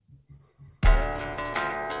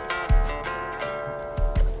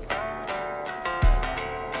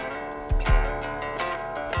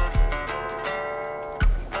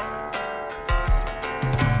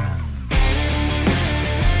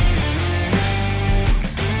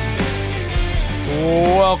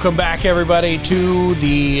Welcome back, everybody, to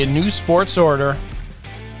the New Sports Order.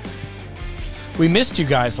 We missed you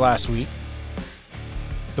guys last week.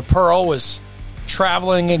 The Pearl was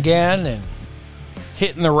traveling again and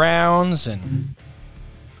hitting the rounds and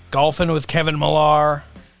golfing with Kevin Millar.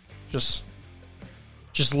 Just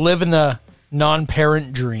living the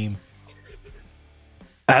non-parent dream.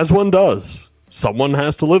 As one does. Someone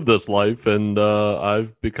has to live this life, and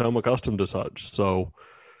I've become accustomed to such. So,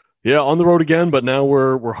 yeah, on the road again, but now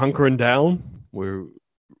we're hunkering down. We're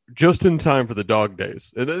just in time for the dog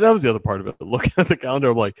days. And that was the other part of it. Looking at the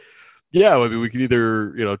calendar, I'm like, yeah, I mean, we could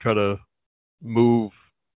either, try to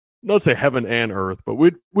move, not say heaven and earth, but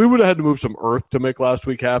we would have had to move some earth to make last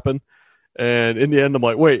week happen. And in the end, I'm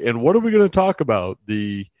like, wait, and what are we going to talk about?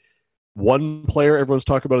 The one player everyone's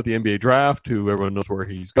talking about at the NBA draft, who everyone knows where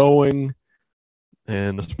he's going,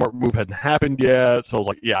 and the smart move hadn't happened yet. So I was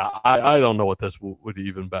like, yeah, I don't know what this would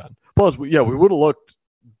even been. Plus, we would have looked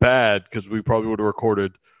bad because we probably would have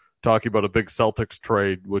recorded talking about a big Celtics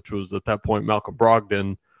trade, which was at that point Malcolm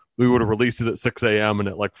Brogdon. We would have released it at 6 a.m. and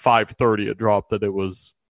at like 5:30 it dropped that it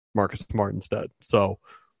was Marcus Smart instead. So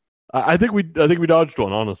I think we dodged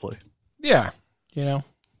one, honestly. Yeah, like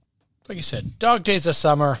you said, dog days of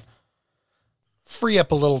summer. Free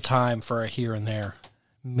up a little time for a here and there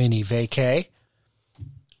mini vacay.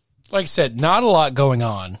 Like I said, not a lot going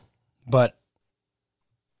on, but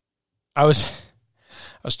I was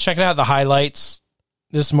checking out the highlights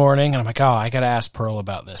this morning, and I'm like, oh, I got to ask Pearl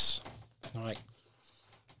about this. I'm like,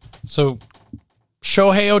 so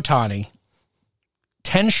Shohei Ohtani,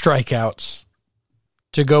 10 strikeouts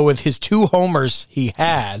to go with his 2 homers he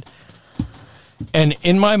had, and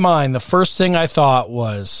in my mind, the first thing I thought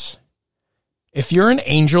was, if you're an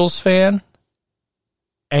Angels fan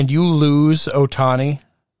and you lose Ohtani,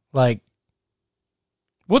 like,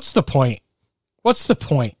 what's the point? What's the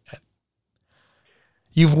point?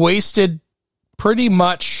 You've wasted pretty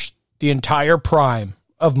much the entire prime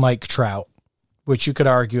of Mike Trout, which you could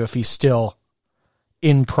argue if he's still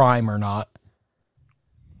in prime or not.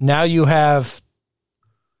 Now you have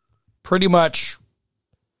pretty much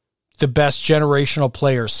the best generational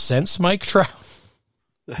player since Mike Trout.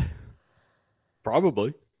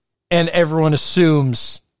 Probably. And everyone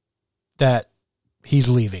assumes that he's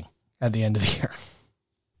leaving at the end of the year.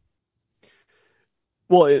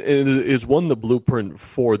 Well, it is one the blueprint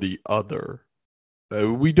for the other.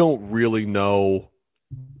 We don't really know.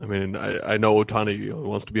 I mean, I know Ohtani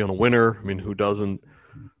wants to be on a winner. I mean, who doesn't?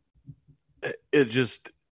 It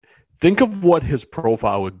just, think of what his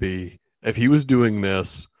profile would be if he was doing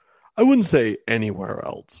this. I wouldn't say anywhere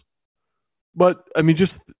else. But, I mean,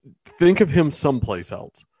 just think of him someplace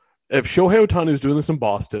else. If Shohei Ohtani was doing this in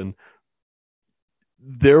Boston,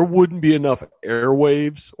 there wouldn't be enough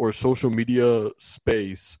airwaves or social media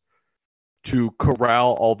space to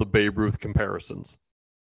corral all the Babe Ruth comparisons.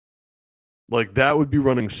 Like, that would be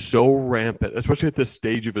running so rampant, especially at this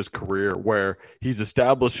stage of his career where he's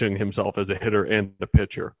establishing himself as a hitter and a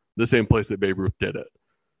pitcher, the same place that Babe Ruth did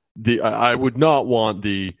it. I would not want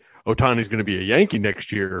the Ohtani's going to be a Yankee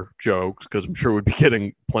next year jokes, because I'm sure we'd be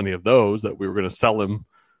getting plenty of those, that we were going to sell him,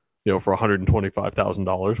 for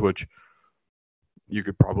 $125,000, which you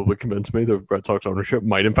could probably convince me the Red Sox ownership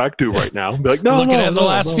might in fact do right now. Be like, no, looking at the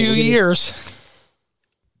last few years.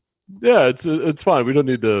 Yeah, it's fine. We don't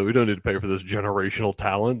need to pay for this generational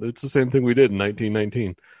talent. It's the same thing we did in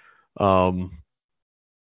 1919.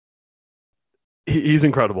 He's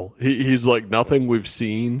incredible. He's like nothing we've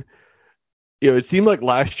seen. It seemed like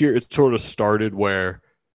last year it sort of started where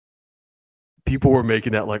people were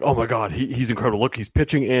making that like, oh my God, he's incredible. Look, he's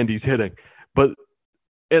pitching and he's hitting.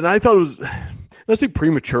 And I thought it was, not say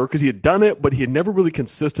premature, because he had done it, but he had never really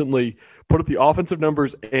consistently put up the offensive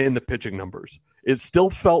numbers and the pitching numbers. It still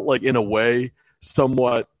felt like, in a way,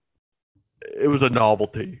 somewhat, it was a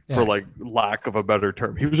novelty, for like lack of a better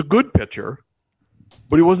term. He was a good pitcher,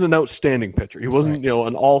 but he wasn't an outstanding pitcher. He wasn't,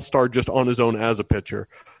 an all-star just on his own as a pitcher.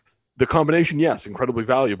 The combination, yes, incredibly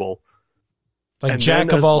valuable. Like, and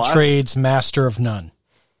jack of all trades, master of none.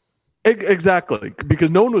 Exactly, because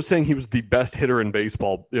no one was saying he was the best hitter in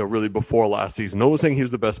baseball, really before last season. No one was saying he was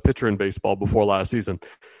the best pitcher in baseball before last season.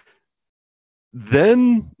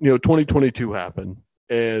 Then, 2022 happened,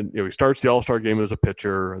 and he starts the All-Star game as a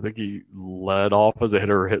pitcher. I think he led off as a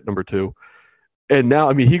hitter or hit number 2. And now,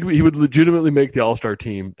 I mean, he would legitimately make the All-Star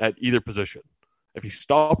team at either position. If he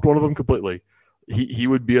stopped one of them completely, he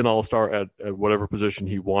would be an All-Star at whatever position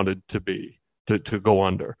he wanted to be, to go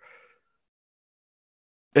under.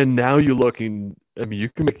 And now you're looking, I mean, you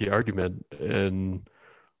can make the argument, and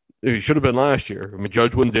he should have been last year. I mean,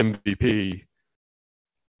 Judge wins MVP.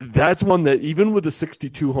 That's one that, even with the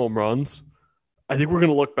 62 home runs, I think we're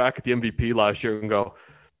going to look back at the MVP last year and go,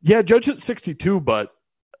 yeah, Judge at 62, but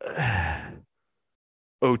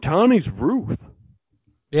Ohtani's Ruth.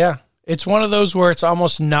 Yeah. It's one of those where it's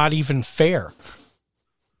almost not even fair.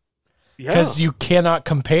 Because you cannot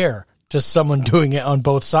compare to someone doing it on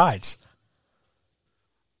both sides.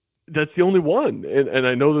 That's the only one. And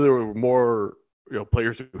I know that there were more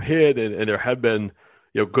players who hit, and there have been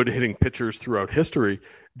good hitting pitchers throughout history.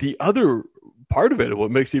 The other part of it,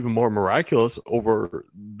 what makes it even more miraculous over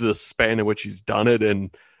the span in which he's done it,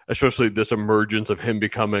 and especially this emergence of him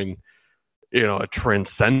becoming a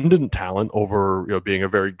transcendent talent over being a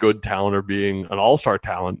very good talent or being an all-star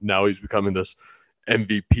talent. Now he's becoming this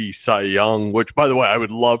MVP Cy Young, which, by the way, I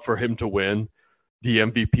would love for him to win the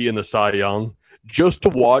MVP and the Cy Young, just to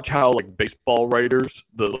watch how baseball writers,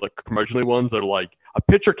 the curmudgeonly ones that are like, a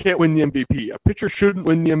pitcher can't win the MVP, a pitcher shouldn't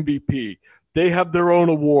win the MVP, they have their own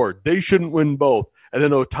award, they shouldn't win both, and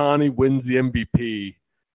then Ohtani wins the MVP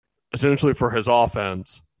essentially for his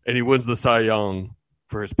offense, and he wins the Cy Young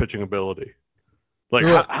for his pitching ability.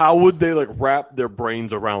 How would they wrap their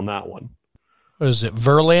brains around that one? What is it,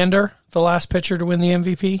 Verlander, the last pitcher to win the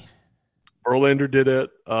MVP? Verlander did it.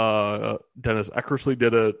 Dennis Eckersley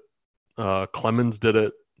did it. Clemens did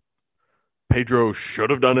it. Pedro should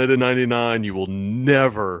have done it in 99. You will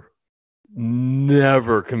never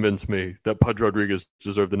convince me that Pudge Rodriguez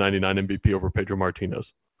deserved the 99 MVP over Pedro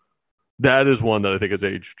Martinez. That is one that I think has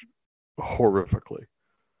aged horrifically.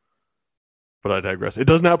 But I digress. It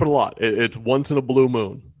doesn't happen a lot. It's once in a blue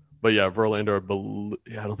moon. But yeah, Verlander,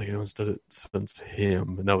 I don't think anyone's done it since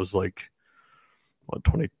him. And that was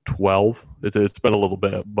 2012? It's been a little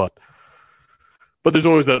bit. But there's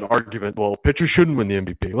always that argument, well, pitchers shouldn't win the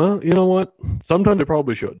MVP. Well, you know what? Sometimes they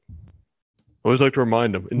probably should. I always like to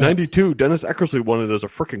remind them. In 92, Dennis Eckersley won it as a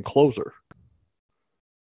freaking closer.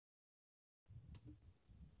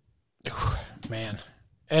 Man.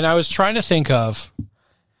 And I was trying to think of,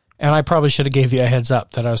 and I probably should have gave you a heads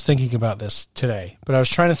up that I was thinking about this today, but I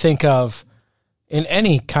was trying to think of, in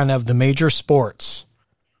any kind of the major sports,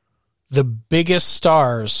 the biggest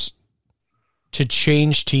stars to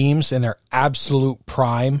change teams in their absolute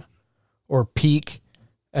prime or peak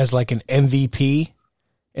as an MVP.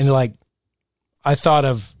 And I thought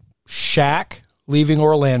of Shaq leaving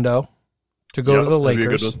Orlando to go to the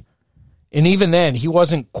Lakers. And even then, he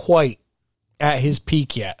wasn't quite at his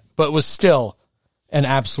peak yet, but was still an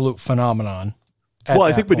absolute phenomenon. Well,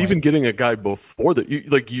 I think, but even getting a guy before that,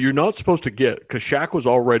 you're not supposed to get, because Shaq was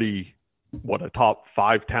already a top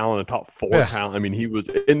 5 talent, a top 4 talent. I mean, he was,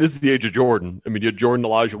 and this is the age of Jordan. I mean, you had Jordan,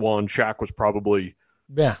 Elijah Wan. Shaq was probably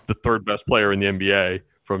the third best player in the NBA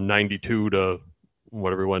from 92 to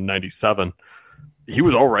whatever he won, 97. He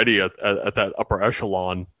was already at that upper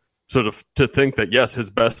echelon. So to think that, yes, his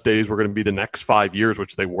best days were going to be the next 5 years,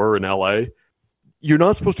 which they were in LA, you're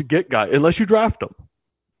not supposed to get guys unless you draft them.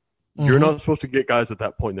 Mm-hmm. You're not supposed to get guys at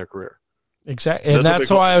that point in their career. Exactly. And that's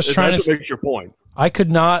why I was trying to. That's what makes your point. I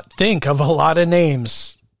could not think of a lot of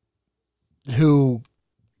names who,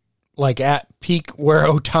 at peak where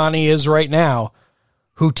Ohtani is right now,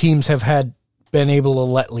 who teams have been able to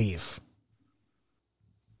let leave.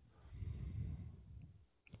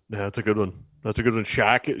 Yeah, that's a good one.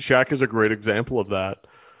 Shaq is a great example of that.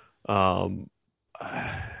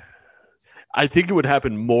 I think it would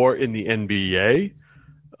happen more in the NBA.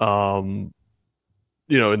 In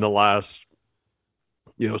the last,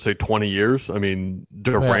 say 20 years. I mean,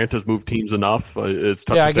 Durant has moved teams enough. It's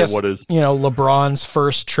tough to say what is. LeBron's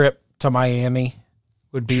first trip to Miami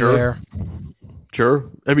would be there.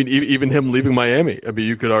 Sure. I mean, even him leaving Miami. I mean,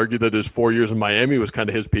 you could argue that his 4 years in Miami was kind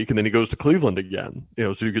of his peak, and then he goes to Cleveland again.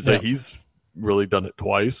 So you could say he's really done it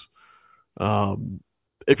twice.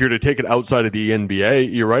 If you're to take it outside of the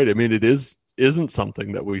NBA, you're right. I mean, it isn't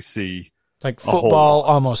something that we see. Football,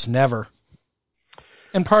 almost never.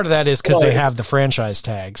 And part of that is because they have the franchise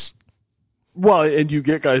tags. Well, and you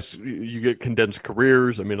get guys, you get condensed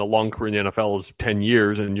careers. I mean, a long career in the NFL is 10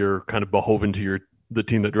 years, and you're kind of beholden to the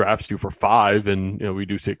team that drafts you for 5. And, we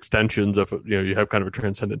do see extensions if, you have kind of a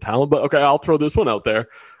transcendent talent. But, okay, I'll throw this one out there.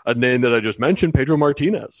 A name that I just mentioned, Pedro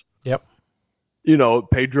Martinez. Yep.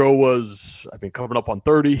 Pedro was, coming up on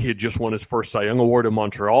 30. He had just won his first Cy Young Award in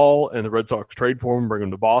Montreal, and the Red Sox trade for him, bring him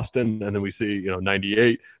to Boston. And then we see,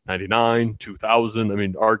 98, 99, 2000. I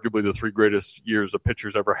mean, arguably the 3 greatest years the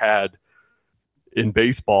pitchers ever had in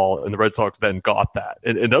baseball, and the Red Sox then got that.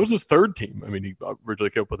 And that was his third team. I mean, he originally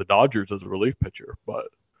came up with the Dodgers as a relief pitcher.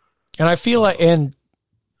 And I feel like,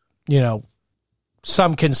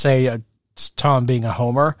 some can say it's Tom being a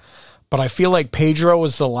homer, but I feel like Pedro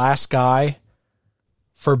was the last guy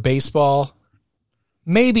for baseball,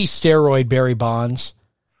 maybe steroid Barry Bonds,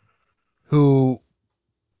 who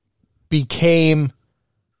became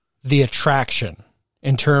the attraction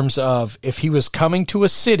in terms of if he was coming to a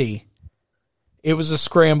city, it was a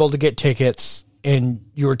scramble to get tickets, and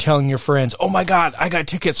you were telling your friends, oh my God, I got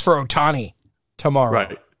tickets for Ohtani tomorrow.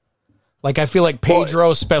 Right. Like, I feel like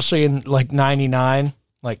Pedro, especially in like 99,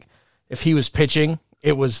 like if he was pitching,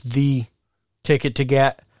 it was the ticket to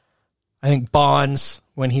get. I think Bonds,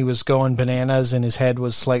 when he was going bananas and his head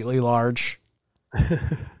was slightly large.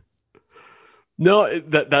 No,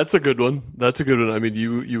 that's a good one. That's a good one. I mean,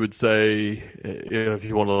 you would say, if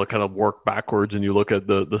you want to kind of work backwards and you look at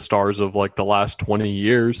the stars of like the last 20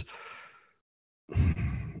 years,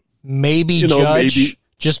 maybe Judge,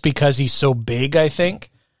 just because he's so big, I think.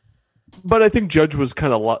 But I think Judge was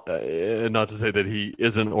kind of, not to say that he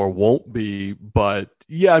isn't or won't be, but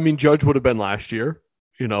yeah, I mean, Judge would have been last year,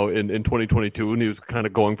 in 2022, and he was kind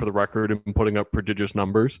of going for the record and putting up prodigious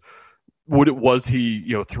numbers. Was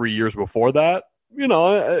he, 3 years before that?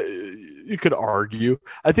 You could argue.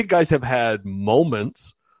 I think guys have had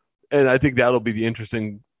moments, and I think that'll be the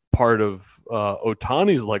interesting part of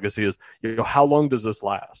Ohtani's legacy is, how long does this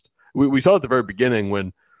last? We saw at the very beginning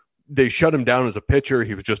when they shut him down as a pitcher.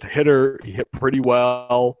 He was just a hitter. He hit pretty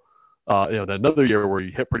well. Another year where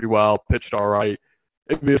he hit pretty well, pitched all right.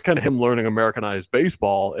 It was kind of him learning Americanized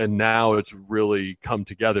baseball, and now it's really come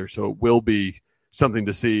together. So it will be something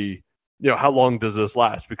to see. How long does this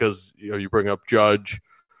last? Because, you bring up Judge.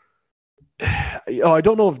 I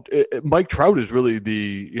don't know if Mike Trout is really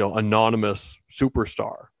the, anonymous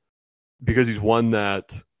superstar, because he's one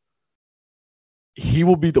that he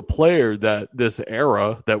will be the player that this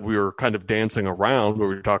era that we were kind of dancing around, where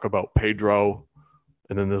we talk about Pedro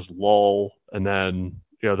and then this lull, and then,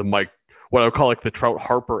 the Mike, what I would call like the Trout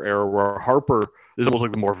Harper era, where Harper is almost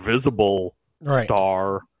like the more visible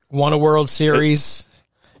star. Won a World Series.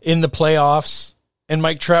 In the playoffs, and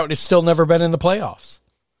Mike Trout has still never been in the playoffs.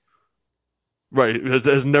 Right,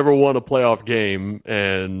 has never won a playoff game,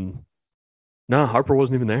 and Harper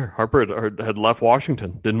wasn't even there. Harper had left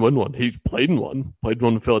Washington, didn't win one. He played one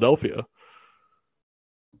in Philadelphia.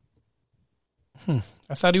 I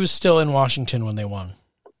thought he was still in Washington when they won.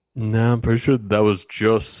 No, I'm pretty sure that was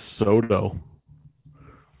just Soto.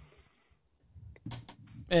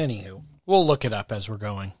 Anywho, we'll look it up as we're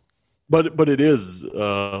going. But it is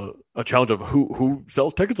a challenge of who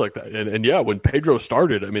sells tickets like that. And yeah, when Pedro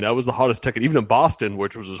started, I mean, that was the hottest ticket, even in Boston,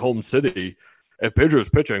 which was his home city. If Pedro's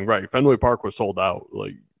pitching, right, Fenway Park was sold out.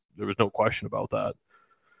 Like, there was no question about that.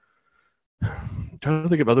 I'm trying to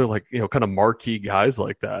think of other, kind of marquee guys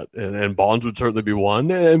like that. And Bonds would certainly be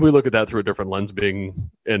one. And we look at that through a different lens,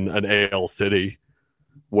 being in an AL city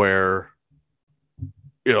where,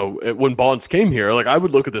 when Bonds came here, I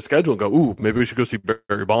would look at the schedule and go, ooh, maybe we should go see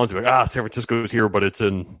Barry Bonds. Be like, San Francisco's here, but it's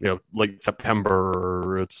in, late September,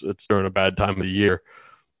 or it's during a bad time of the year.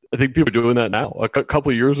 I think people are doing that now. A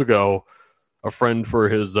couple of years ago, a friend for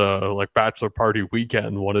his, bachelor party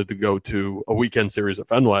weekend wanted to go to a weekend series at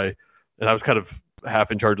Fenway, and I was kind of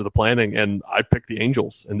half in charge of the planning, and I picked the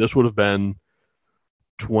Angels, and this would have been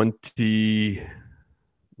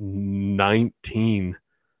 2019.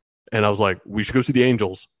 And I was like, we should go see the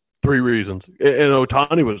Angels. 3 reasons. And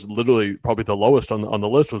Ohtani was literally probably the lowest on the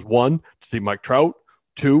list. Was 1, to see Mike Trout.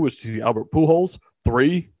 2 was to see Albert Pujols.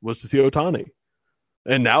 3 was to see Ohtani.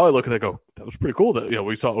 And now I look at it and go, that was pretty cool that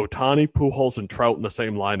we saw Ohtani, Pujols, and Trout in the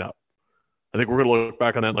same lineup. I think we're going to look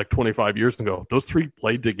back on that in 25 years and go, those 3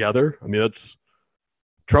 played together. I mean, that's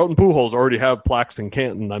Trout and Pujols already have plaques in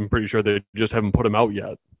Canton. I'm pretty sure they just haven't put them out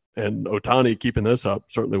yet. And Ohtani keeping this up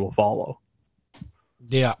certainly will follow.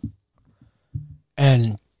 Yeah.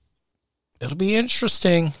 And it'll be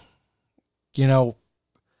interesting. I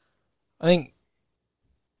think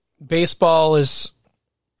baseball it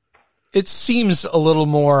seems a little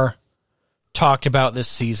more talked about this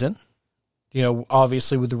season.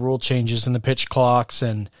 Obviously with the rule changes and the pitch clocks,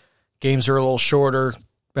 and games are a little shorter,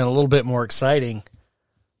 been a little bit more exciting.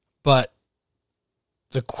 But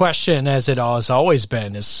the question, as it has always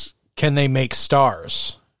been, is can they make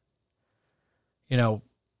stars?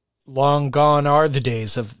 Long gone are the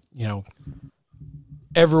days of,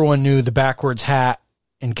 everyone knew the backwards hat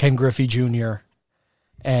and Ken Griffey Jr.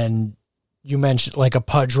 And you mentioned a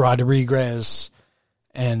Pudge Rodriguez.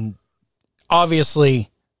 And obviously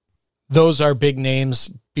those are big names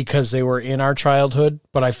because they were in our childhood.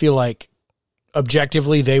 But I feel like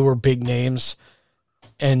objectively they were big names,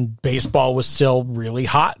 and baseball was still really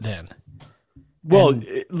hot then. Well,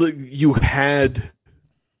 you had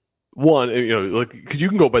one, because you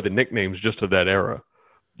can go by the nicknames just of that era.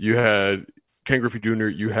 You had Ken Griffey Jr.,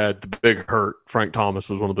 you had the Big Hurt, Frank Thomas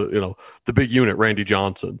was one of the, the big unit, Randy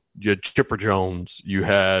Johnson. You had Chipper Jones. You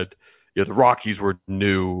had, the Rockies were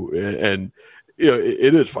new, and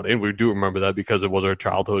it is funny, and we do remember that because it was our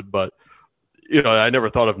childhood. But I never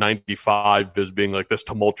thought of '95 as being like this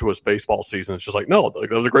tumultuous baseball season. It's just like, no, like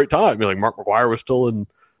that was a great time. Like Mark McGwire was still in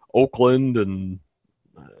Oakland, and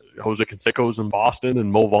Jose Canseco's in Boston,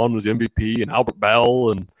 and Mo Vaughn was the MVP, and Albert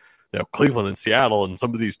Bell, and Cleveland and Seattle, and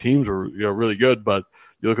some of these teams were really good. But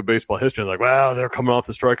you look at baseball history, and like, wow, they're coming off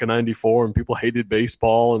the strike of '94, and people hated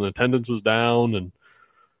baseball, and attendance was down.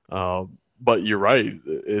 And but you're right,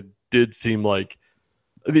 it did seem like.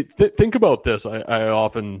 I mean, think about this. I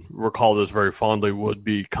often recall this very fondly. Would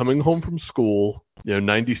be coming home from school,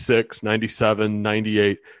 96, 97,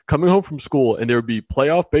 98, coming home from school, and there would be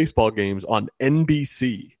playoff baseball games on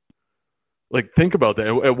NBC. Like, think about that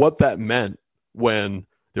and what that meant when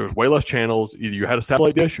there was way less channels. Either you had a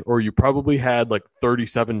satellite dish or you probably had like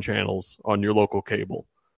 37 channels on your local cable.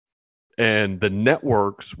 And the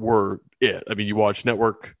networks were it. I mean, you watched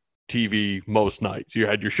network TV most nights. You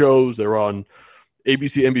had your shows. They were on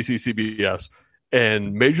ABC, NBC, CBS.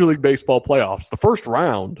 And Major League Baseball playoffs, the first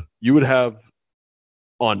round, you would have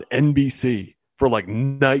on NBC for like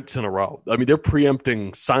nights in a row. I mean, they're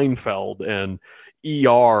preempting Seinfeld and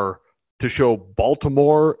ER to show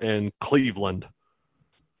Baltimore and Cleveland.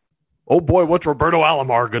 Oh boy, what's Roberto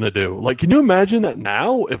Alomar going to do? Like, can you imagine that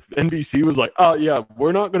now if NBC was like, oh yeah,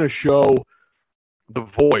 we're not going to show The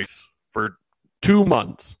Voice for 2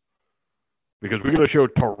 months because we're going to show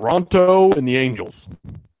Toronto and the Angels.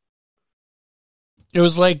 It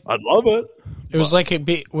was like, I'd love it. It was like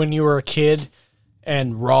when you were a kid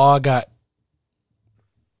and Raw got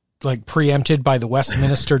like preempted by the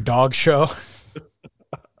Westminster Dog Show.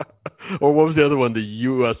 Or what was the other one?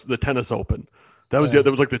 The tennis open. That was there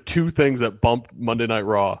was like the two things that bumped Monday Night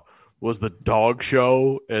Raw was the dog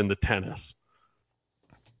show and the tennis.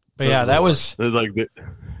 But yeah, that was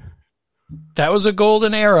a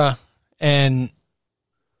golden era, and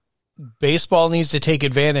baseball needs to take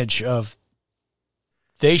advantage of.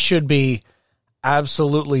 They should be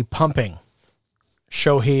absolutely pumping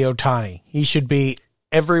Shohei Ohtani. He should be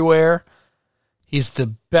everywhere. He's the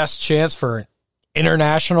best chance for an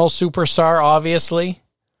international superstar, obviously.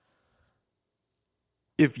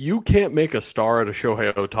 If you can't make a star out of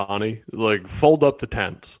Shohei Ohtani, like, fold up the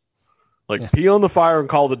tents. Like, pee on the fire and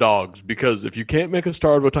call the dogs. Because if you can't make a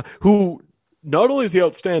star out of Ohtani, who not only is he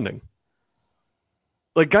outstanding,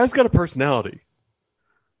 like, guy's got a personality.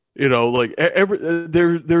 Like,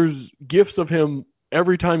 there's gifs of him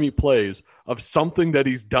every time he plays of something that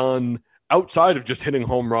he's done outside of just hitting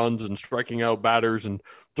home runs and striking out batters and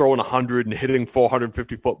throwing 100 and hitting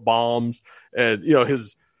 450-foot bombs. And,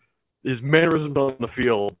 his mannerisms on the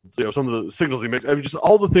field, some of the signals he makes, I mean, just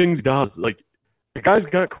all the things he does. Like, the guy's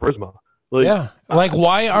got charisma. Like, yeah. Like,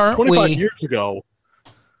 why aren't 25 years ago?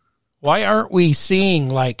 Why aren't we seeing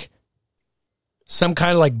like some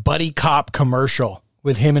kind of like buddy cop commercial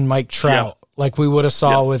with him and Mike Trout, like we would have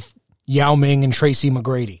saw with Yao Ming and Tracy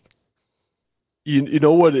McGrady? You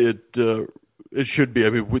know what it should be? I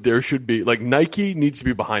mean, there should be, like, Nike needs to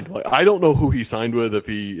be behind it. Like, I don't know who he signed with, if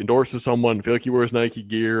he endorses someone, I feel like he wears Nike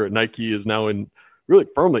gear. Nike is now really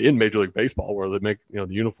firmly in Major League Baseball, where they make, the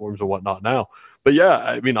uniforms and whatnot now. But yeah,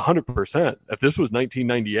 I mean, 100%. If this was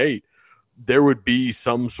 1998, there would be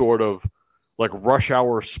some sort of like rush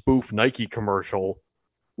hour spoof Nike commercial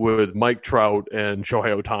with Mike Trout and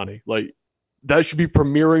Shohei Ohtani. Like, that should be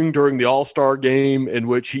premiering during the All-Star game in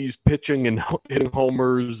which he's pitching and hitting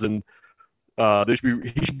homers, and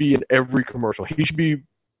he should be in every commercial. He should be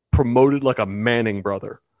promoted like a Manning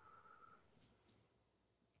brother.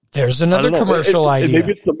 There's another commercial idea.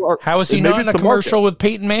 Maybe it's the How is he not in a commercial with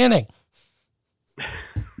Peyton Manning?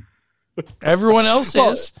 Everyone else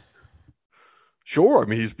is. Sure. I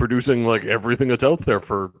mean, he's producing like everything that's out there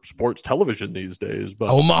for sports television these days. But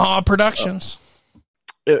Omaha Productions.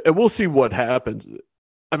 And we'll see what happens.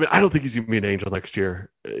 I mean, I don't think he's going to be an Angel next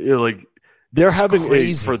year. Like, they're having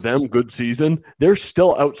crazy. For them, good season. They're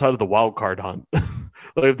still outside of the wild card hunt. Like,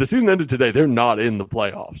 if the season ended today, they're not in the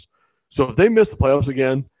playoffs. So if they miss the playoffs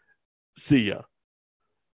again, see ya.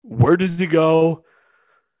 Where does he go?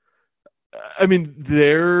 I mean,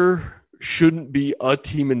 there shouldn't be a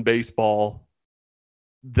team in baseball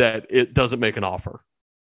that it doesn't make an offer.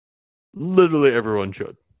 Literally everyone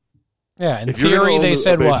should. Yeah, in theory, they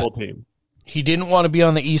said what? Team. He didn't want to be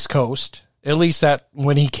on the East Coast. At least that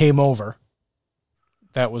when he came over.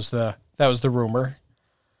 That was the rumor.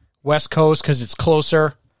 West Coast because it's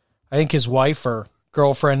closer. I think his wife or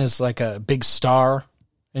girlfriend is like a big star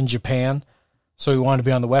in Japan, so he wanted to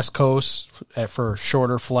be on the West Coast for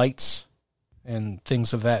shorter flights and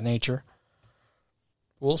things of that nature.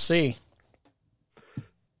 We'll see.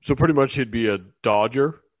 So pretty much he'd be a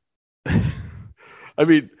Dodger. I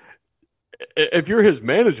mean, if you're his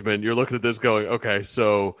management, you're looking at this going, okay,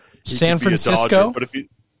 so San Francisco, Dodger, but if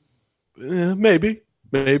maybe.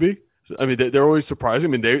 I mean, they're always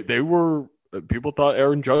surprising. I mean, they were people thought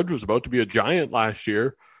Aaron Judge was about to be a giant last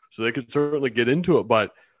year, so they could certainly get into it.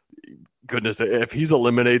 But goodness, if he's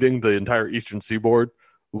eliminating the entire Eastern Seaboard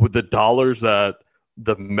with the dollars that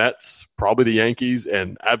the Mets, probably the Yankees,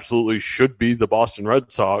 and absolutely should be the Boston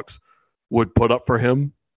Red Sox would put up for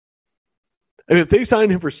him. And if they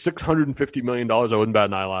signed him for $650 million, I wouldn't bat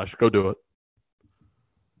an eyelash. Go do it.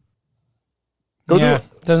 Do it.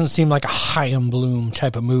 Doesn't seem like a Chaim Bloom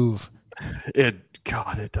type of move. It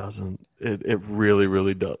doesn't. It really,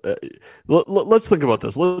 really does. Let's think about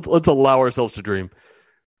this. Let's allow ourselves to dream.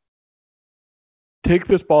 Take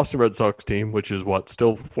this Boston Red Sox team, which is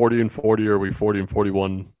still 40-40, or are we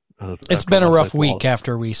 40-41? It's been a rough week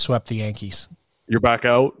after we swept the Yankees. You're back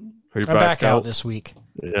out? Are you back out this week?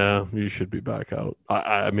 Yeah, you should be back out.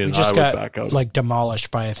 I mean, we just got back out.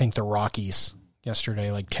 Demolished by, I think, the Rockies yesterday,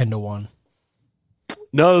 10-1.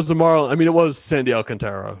 No, it was the Marlins. I mean, it was Sandy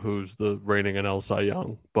Alcantara, who's the reigning NL Cy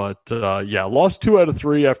Young. But, lost 2 out of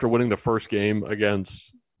 3 after winning the first game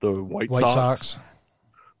against the White Sox.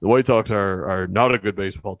 The White Sox are not a good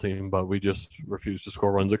baseball team, but we just refuse to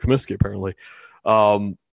score runs at Comiskey, apparently.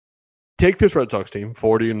 Take this Red Sox team,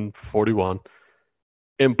 40-41,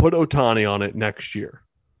 and put Ohtani on it next year.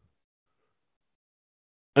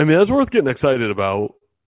 I mean, that's worth getting excited about.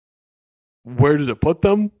 Where does it put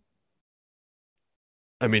them?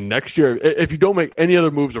 I mean, next year, if you don't make any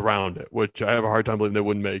other moves around it, which I have a hard time believing they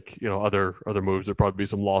wouldn't make, other moves, there'd probably be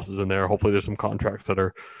some losses in there. Hopefully there's some contracts that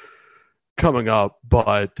are coming up,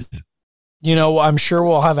 but I'm sure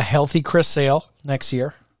we'll have a healthy Chris Sale next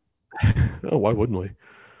year. Oh, why wouldn't we?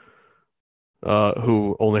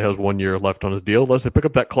 Who only has 1 year left on his deal, unless they pick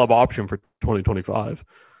up that club option for 2025.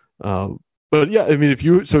 But yeah, I mean, if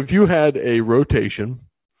you had a rotation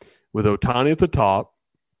with Ohtani at the top,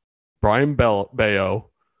 Brian Bayo,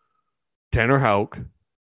 Tanner Houck,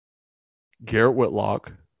 Garrett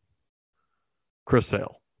Whitlock, Chris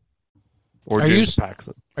Sale, or James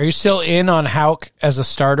Paxton. Are you still in on Houck as a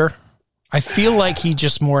starter? I feel like he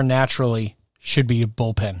just more naturally should be a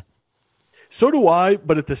bullpen. So do I,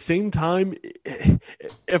 but at the same time,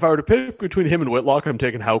 if I were to pick between him and Whitlock, I'm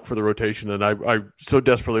taking Houck for the rotation, and I so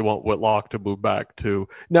desperately want Whitlock to move back to.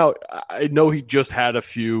 Now, I know he just had a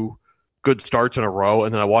few good starts in a row,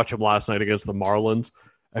 and then I watched him last night against the Marlins.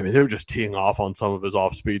 I mean, they were just teeing off on some of his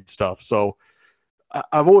off-speed stuff. So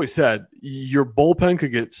I've always said your bullpen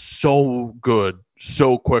could get so good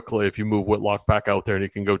so quickly if you move Whitlock back out there and he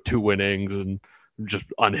can go 2 innings and just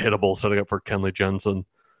unhittable, setting up for Kenley Jensen.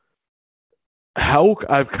 Houck,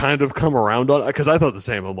 I've kind of come around on, because I thought the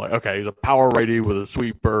same. I'm like, okay, he's a power righty with a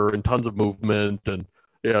sweeper and tons of movement, and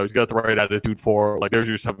he's got the right attitude for it. There's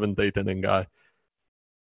your 7th, 8th inning guy.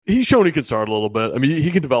 He's shown he can start a little bit. I mean,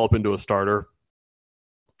 he can develop into a starter.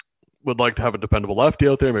 Would like to have a dependable lefty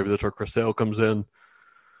out there. Maybe that's where Chris Sale comes in.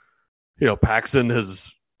 Paxton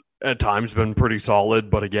has at times been pretty solid,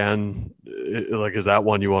 but again, is that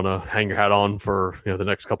one you want to hang your hat on for the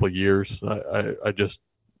next couple of years?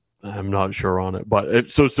 I'm not sure on it. But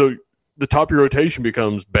so the top of your rotation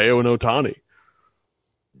becomes Bayo and Ohtani.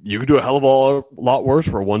 You could do a hell of a lot worse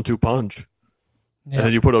for a 1-2 punch. Yeah. And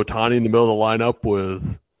then you put Ohtani in the middle of the lineup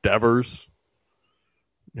with Devers.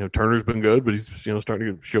 Turner's been good, but he's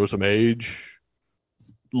starting to show some age.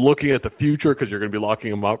 Looking at the future, because you're going to be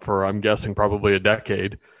locking him up for, I'm guessing, probably a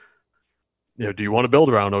decade. Do you want to build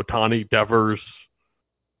around Ohtani, Devers,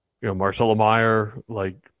 Marcelo Meyer?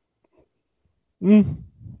 Okay.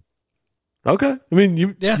 I mean,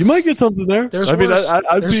 you might get something there. There's worse.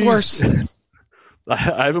 There's worse. I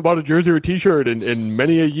haven't bought a jersey or a T-shirt in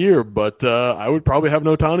many a year, but I would probably have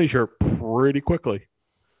an Ohtani shirt pretty quickly.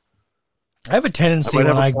 I have a tendency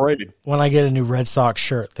when I get a new Red Sox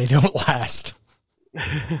shirt, they don't last.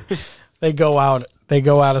 They go out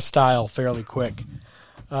of style fairly quick.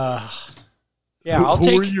 I'll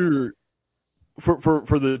take your for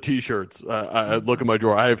the T-shirts. I look at my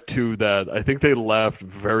drawer. I have 2 that I think they left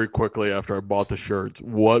very quickly after I bought the shirts.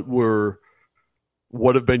 What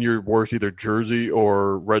have been your worst either jersey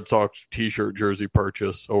or Red Sox T-shirt jersey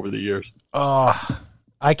purchase over the years? Oh,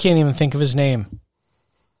 I can't even think of his name.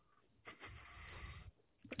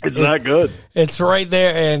 It's that good. It's right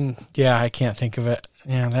there, and I can't think of it.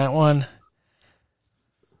 Yeah, that one.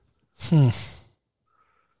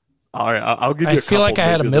 All right, I'll give you. I feel like I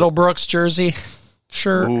had a Middlebrooks jersey.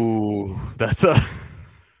 Sure. Ooh, that's a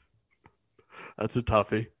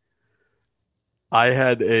toughie. I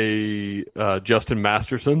had a Justin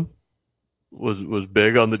Masterson. Was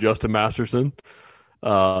big on the Justin Masterson.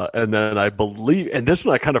 And then I believe, and this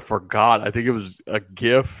one I kind of forgot. I think it was a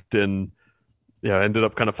gift, and yeah, I ended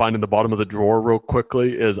up kind of finding the bottom of the drawer real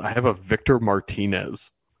quickly. Is I have a Victor Martinez,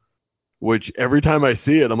 which every time I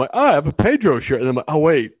see it, I'm like, oh, I have a Pedro shirt, and I'm like, oh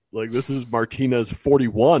wait, like this is Martinez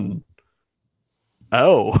 41.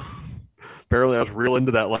 Oh, apparently I was real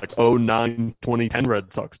into that like 09, 2010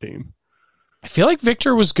 Red Sox team. I feel like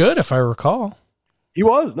Victor was good, if I recall. He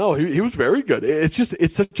was. No, he was very good.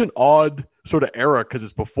 It's such an odd sort of era because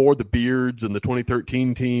it's before the Beards and the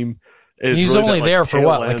 2013 team. He's really only there for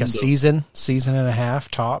what, like a season and a half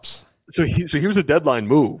tops? So he was a deadline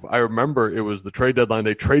move. I remember it was the trade deadline.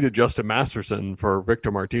 They traded Justin Masterson for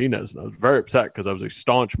Victor Martinez. And I was very upset because I was a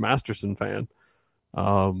staunch Masterson fan.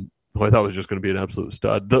 Who I thought was just going to be an absolute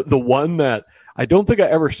stud. The one that I don't think I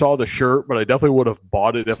ever saw the shirt, but I definitely would have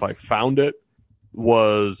bought it if I found it,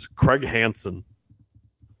 was Craig Hansen.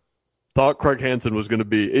 Thought Craig Hansen was going to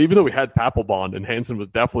be, even though we had Papelbon and Hansen was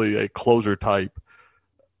definitely a closer type,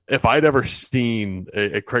 if I'd ever seen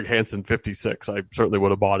a Craig Hansen 56, I certainly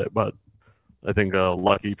would have bought it. But I think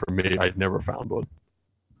lucky for me, I'd never found one.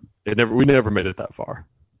 We never made it that far.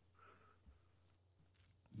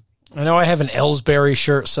 I know I have an Ellsbury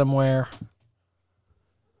shirt somewhere.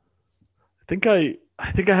 I think I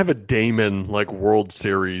have a Damon like World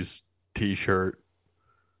Series T-shirt.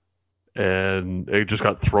 And it just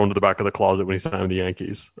got thrown to the back of the closet when he signed with the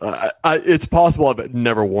Yankees. It's possible I've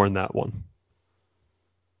never worn that one.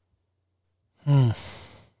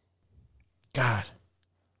 God.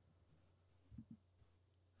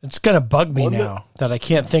 It's going to bug me now that I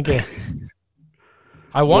can't think of.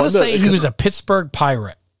 I want to say he was a Pittsburgh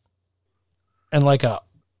Pirate. And like a...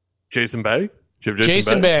 Jason Bay?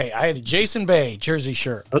 Jason Bay. I had a Jason Bay jersey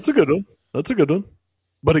shirt. That's a good one.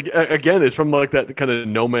 But again, it's from like that kind of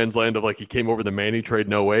no man's land of like he came over the Manny trade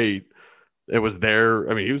in 08. It was there.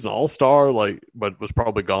 I mean, he was an all-star, like, but was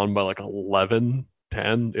probably gone by like 11,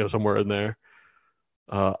 10, somewhere in there.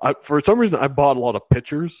 For some reason, I bought a lot of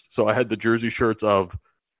pitchers. So I had the jersey shirts of,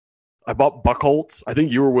 I bought Buchholz. I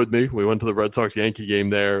think you were with me. We went to the Red Sox Yankee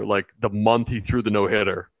game there. Like the month he threw the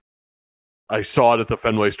no-hitter, I saw it at the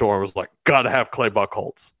Fenway store and was like, gotta have Clay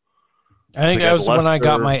Buchholz. I think that was when I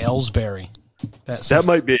got my Ellsbury. That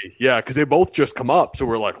might be, yeah, because they both just come up, so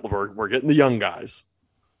we're like, we're getting the young guys.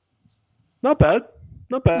 Not bad.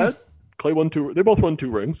 Clay won 2. They both won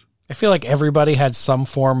 2 rings. I feel like everybody had some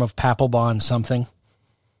form of Papelbon something.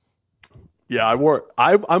 Yeah,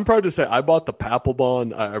 I'm proud to say I bought the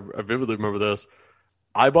Papelbon. I vividly remember this.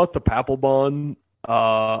 I bought the Papelbon.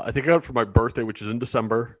 I think I got it for my birthday, which is in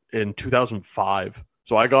December in 2005.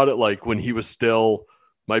 So I got it like when he was still.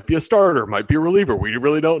 Might be a starter, might be a reliever. We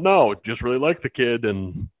really don't know. Just really like the kid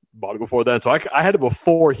and bought it before then. So I had it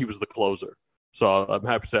before he was the closer. So I'm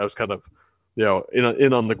happy to say I was kind of,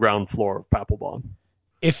 in on the ground floor of Papelbon.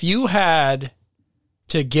 If you had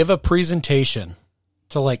to give a presentation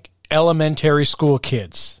to like elementary school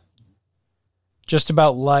kids, just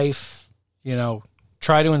about life,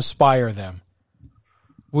 try to inspire them,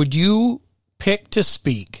 would you pick to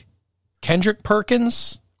speak Kendrick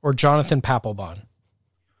Perkins or Jonathan Papelbon?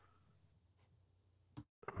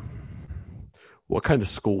 What kind of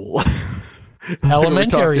school?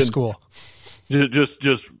 Elementary school. Just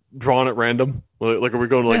drawn at random. Like, are we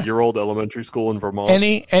going to like your old elementary school in Vermont?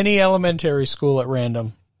 Any elementary school at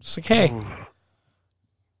random. It's like, hey,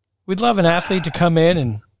 we'd love an athlete to come in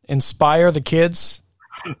and inspire the kids.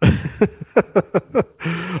 You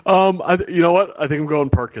know what? I think I'm going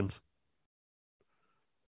Perkins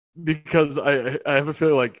because I have a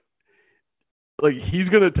feeling like he's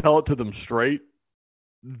going to tell it to them straight.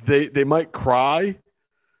 They might cry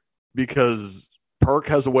because Perk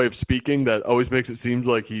has a way of speaking that always makes it seem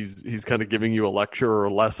like he's kind of giving you a lecture or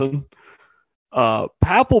a lesson.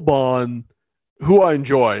 Papelbon, who I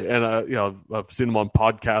enjoy, and I've seen him on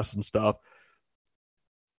podcasts and stuff.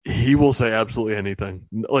 He will say absolutely anything.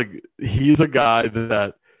 Like he's a guy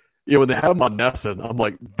that when they have him on Nesson, I'm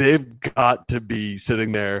like they've got to be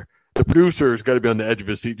sitting there. The producer's got to be on the edge of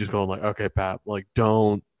his seat, just going like, okay, Pap, like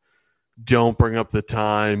don't bring up the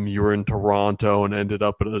time you were in Toronto and ended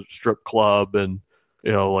up at a strip club and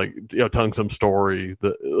telling some story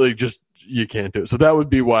that just you can't do it. So that would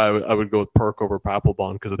be why I would go with Perk over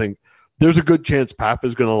Papelbon, because I think there's a good chance Pap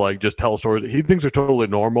is going to just tell stories that he thinks are totally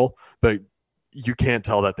normal, but you can't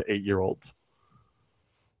tell that to 8-year-olds.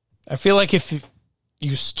 I feel like if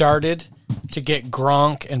you started to get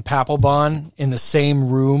Gronk and Papelbon in the same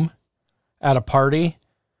room at a party,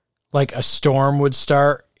 like a storm would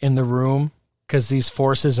start in the room because these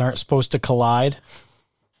forces aren't supposed to collide.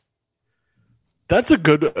 That's a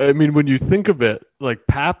good, when you think of it, like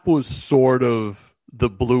Pap was sort of the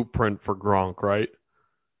blueprint for Gronk, right?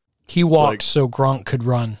 He walked so Gronk could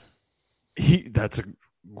run. That's a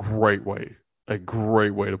great way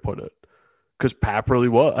to put it. Because Pap really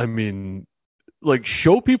was. I mean, like,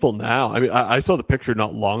 show people now. I mean, I saw the picture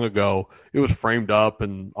not long ago. It was framed up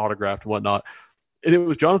and autographed and whatnot. And it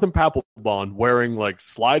was Jonathan Papelbon wearing, like,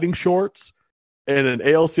 sliding shorts and an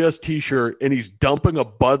ALCS t-shirt, and he's dumping a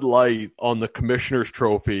Bud Light on the commissioner's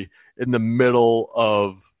trophy in the middle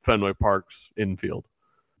of Fenway Park's infield.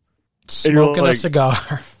 Smoking a cigar.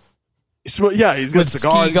 Yeah, he's got with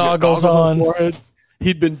cigars, ski goggles on.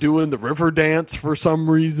 He'd been doing the river dance for some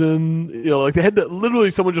reason. You know, like they had to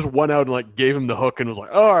literally someone just went out and like gave him the hook and was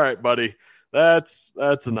like, "All right, buddy, that's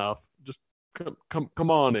enough. Just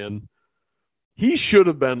come on in." He should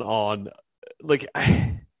have been on like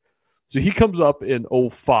so he comes up in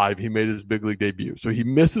 05, he made his big league debut. So he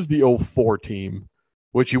misses the 04 team,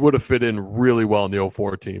 which he would have fit in really well in the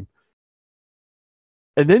 04 team.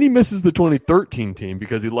 And then he misses the 2013 team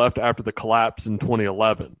because he left after the collapse in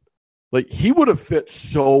 2011. Like, he would have fit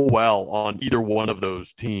so well on either one of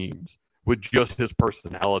those teams with just his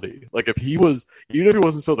personality. Like, if he was, even if he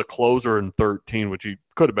wasn't still the closer in 13, which he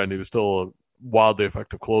could have been, he was still a wildly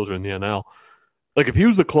effective closer in the NL. Like, if he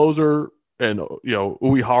was the closer and, you know,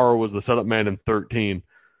 Uehara was the setup man in 13,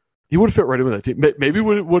 he would have fit right in with that team. Maybe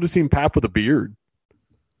we would have seen Pap with a beard.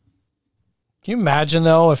 Can you imagine,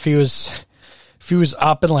 though, if he was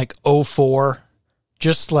up in, like, 04,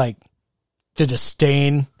 just, like, the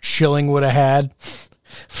disdain Schilling would have had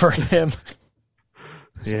for him.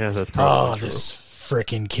 Yeah, that's probably true. This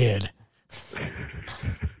freaking kid.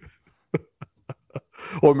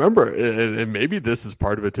 Well, remember, and maybe this is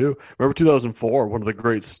part of it too. Remember 2004, one of the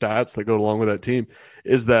great stats that go along with that team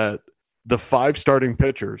is that the 5 starting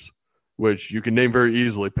pitchers, which you can name very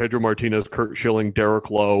easily, Pedro Martinez, Curt Schilling,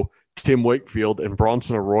 Derek Lowe, Tim Wakefield, and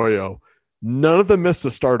Bronson Arroyo, none of them missed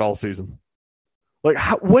a start all season. Like,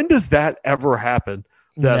 when does that ever happen?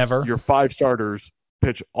 That Never. Your 5 starters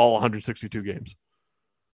pitch all 162 games.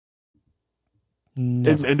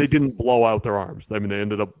 Never. And they didn't blow out their arms. I mean, they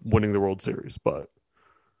ended up winning the World Series, but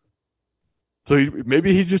so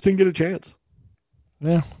maybe he just didn't get a chance.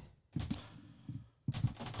 Yeah.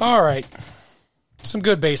 All right. Some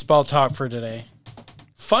good baseball talk for today.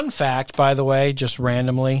 Fun fact, by the way, just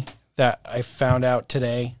randomly that I found out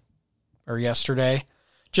today or yesterday,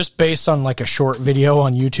 just based on like a short video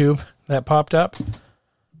on YouTube that popped up.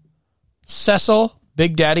 Cecil,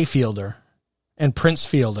 Big Daddy Fielder, and Prince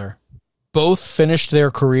Fielder both finished their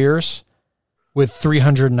careers with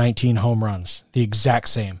 319 home runs, the exact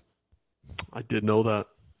same. I did know that.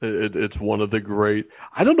 It's one of the great.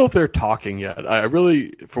 I don't know if they're talking yet. I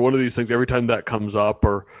really, for one of these things, every time that comes up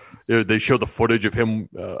or they show the footage of him,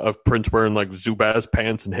 of Prince wearing like Zubaz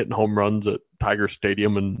pants and hitting home runs at Tiger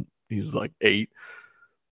Stadium, and he's like 8.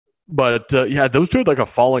 But yeah, those two had like a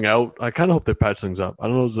falling out. I kind of hope they patch things up. I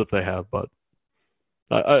don't know as if they have, but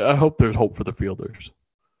I hope there's hope for the Fielders.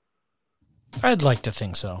 I'd like to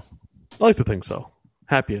think so. I like to think so.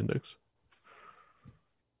 Happy endings.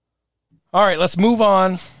 All right, let's move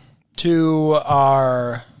on to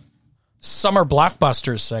our Summer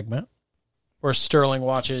Blockbusters segment, where Sterling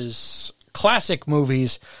watches classic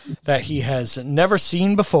movies that he has never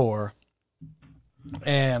seen before.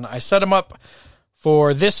 And I set him up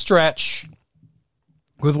for this stretch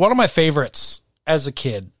with one of my favorites as a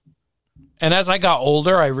kid. And as I got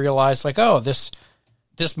older, I realized, like, oh, this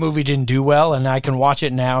movie didn't do well, and I can watch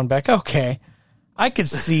it now and be like, okay, I could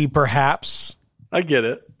see perhaps I get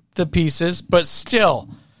it. The pieces, but still,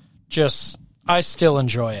 I still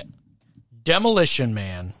enjoy it. Demolition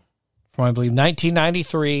Man from, I believe,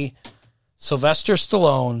 1993, Sylvester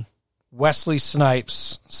Stallone, Wesley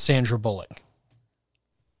Snipes, Sandra Bullock.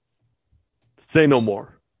 Say no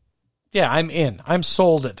more. Yeah, I'm in. I'm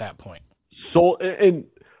sold at that point. Sold, and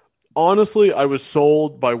honestly, I was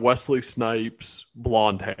sold by Wesley Snipes'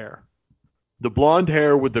 blonde hair. The blonde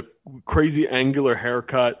hair with the crazy angular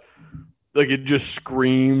haircut. Like, it just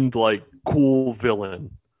screamed like cool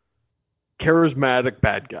villain. Charismatic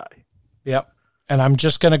bad guy. Yep. And I'm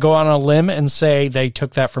just going to go on a limb and say they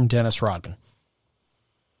took that from Dennis Rodman.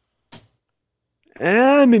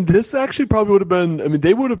 I mean, this actually probably would have been, I mean,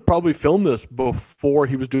 they would have probably filmed this before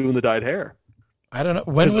he was doing the dyed hair. I don't know.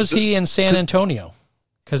 When was he in San Antonio?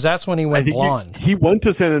 Because that's when he went blonde. He went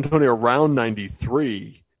to San Antonio around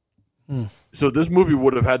 93. So this movie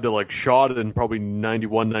would have had to like shot it in probably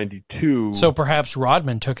 91, 92. So perhaps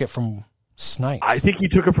Rodman took it from Snipes. I think he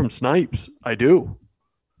took it from Snipes. I do.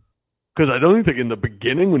 Because I don't even think in the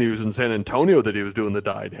beginning when he was in San Antonio that he was doing the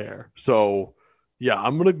dyed hair. So, yeah,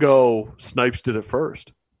 I'm going to go Snipes did it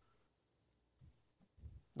first.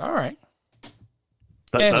 All right.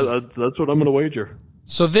 That's what I'm going to wager.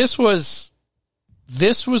 So this was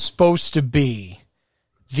supposed to be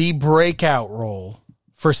the breakout role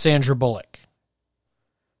for Sandra Bullock.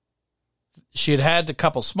 She had a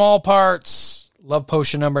couple small parts, Love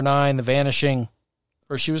Potion number 9, The Vanishing,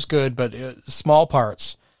 where she was good, but small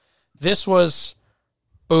parts. This was,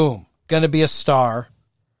 boom, going to be a star.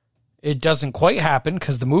 It doesn't quite happen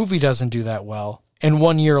because the movie doesn't do that well. And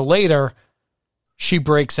 1 year later, she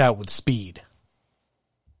breaks out with Speed.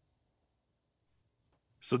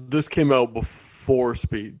 So this came out before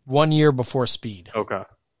Speed. 1 year before Speed. Okay.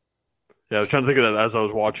 Yeah, I was trying to think of that as I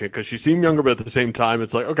was watching it because she seemed younger, but at the same time,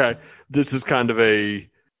 it's like, okay, this is kind of in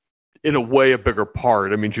a way, a bigger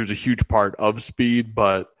part. I mean, she was a huge part of Speed,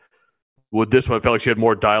 but with this one, I felt like she had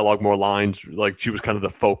more dialogue, more lines. Like she was kind of the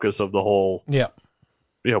focus of the whole,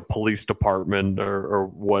 police department or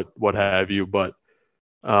what have you. But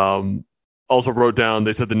also wrote down,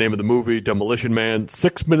 they said the name of the movie, Demolition Man,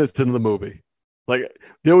 6 minutes into the movie. Like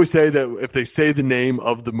they always say that if they say the name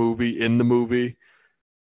of the movie in the movie,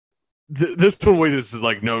 this one waited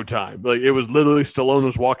like no time. Like it was literally Stallone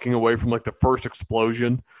was walking away from like the first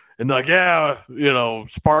explosion, and they're like, yeah,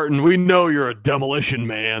 Spartan, we know you're a demolition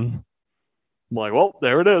man. I'm like, well,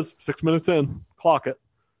 there it is, 6 minutes in, clock it.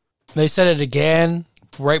 They said it again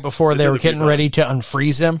right before they were getting ready to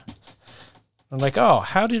unfreeze him. I'm like, oh,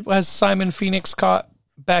 was Simon Phoenix caught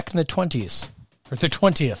back in the 20s or the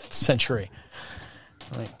 20th century?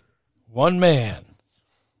 Like, one man.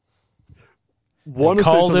 They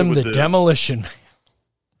called him the Demolition Man.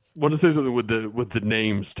 I want to say something with the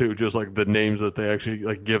names too, just like the names that they actually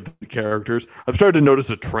like give the characters. I've started to notice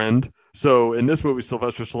a trend. So in this movie,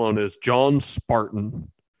 Sylvester Stallone is John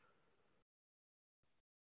Spartan.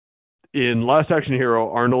 In Last Action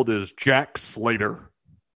Hero, Arnold is Jack Slater.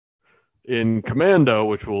 In Commando,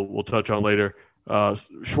 which we'll touch on later,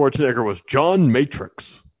 Schwarzenegger was John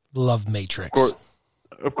Matrix. Love Matrix.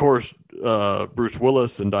 Of course, Bruce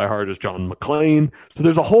Willis in Die Hard is John McClane. So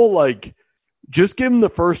there's a whole just give him the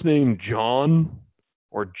first name John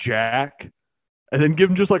or Jack, and then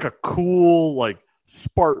give him just like a cool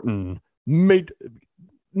Spartan. Name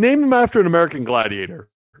him after an American gladiator.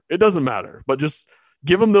 It doesn't matter, but just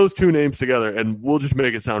give him those two names together, and we'll just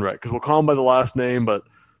make it sound right. Because we'll call him by the last name, but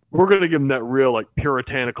we're gonna give him that real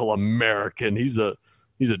puritanical American. He's a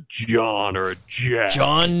John or a Jack.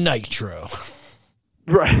 John Nitro.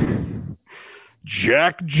 Right.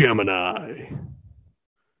 Jack Gemini.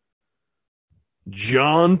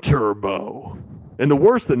 John Turbo. And the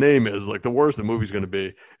worse the name is, the worse the movie's going to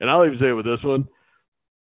be. And I'll even say it with this one.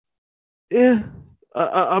 I'm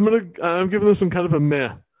giving this one kind of a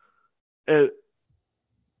meh.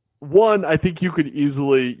 One, I think you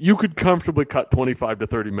could comfortably cut 25 to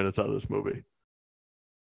 30 minutes out of this movie.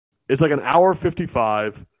 It's like an hour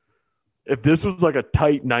 55. If this was like a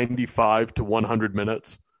tight 95 to 100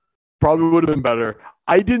 minutes, probably would have been better.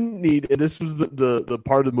 I didn't need, and this was the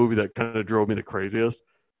part of the movie that kind of drove me the craziest,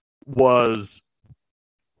 was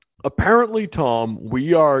apparently, Tom,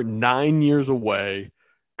 we are 9 years away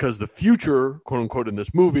because the future, quote unquote, in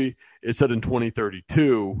this movie is set in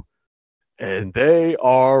 2032, and they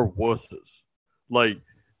are wusses.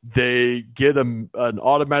 They get an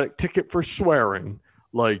automatic ticket for swearing.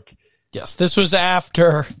 Yes, this was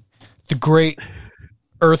after the great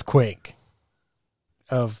earthquake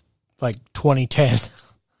of 2010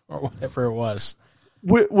 or whatever it was.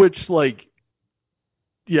 Which right,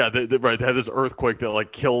 they had this earthquake that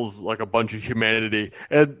kills a bunch of humanity,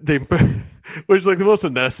 and which the most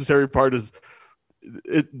unnecessary part is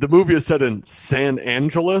the movie is set in San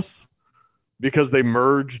Angeles because they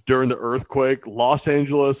merged during the earthquake. Los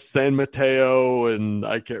Angeles, San Mateo, and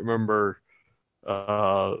I can't remember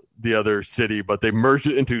the other city, but they merged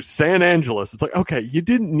it into San Angeles. It's okay, you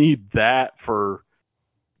didn't need that for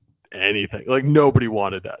anything. Nobody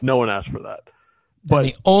wanted that. No one asked for that. But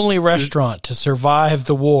the only restaurant to survive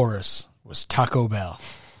the wars was Taco Bell.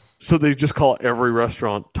 So they just call every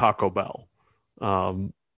restaurant Taco Bell.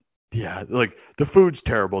 The food's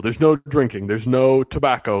terrible. There's no drinking. There's no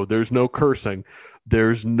tobacco. There's no cursing.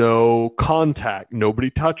 There's no contact. Nobody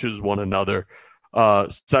touches one another.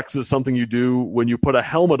 Sex is something you do when you put a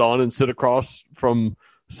helmet on and sit across from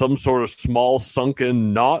some sort of small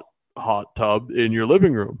sunken not hot tub in your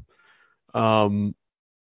living room. I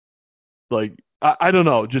don't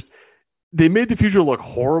know. Just they made the future look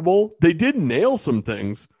horrible. They did nail some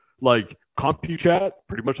things CompuChat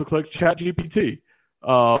pretty much looks like ChatGPT.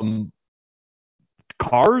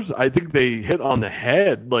 Cars, I think they hit on the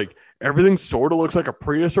head. Everything sort of looks like a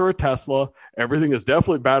Prius or a Tesla. Everything is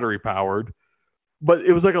definitely battery powered. But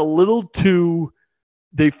it was a little too.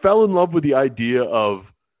 They fell in love with the idea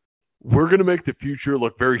of we're going to make the future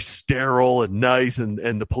look very sterile and nice, and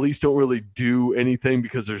the police don't really do anything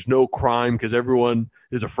because there's no crime, because everyone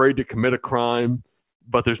is afraid to commit a crime,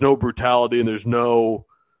 but there's no brutality and there's no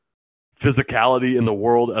physicality in the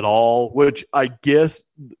world at all, which I guess,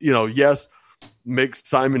 yes, makes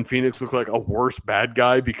Simon Phoenix look like a worse bad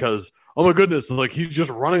guy because, oh my goodness, like he's just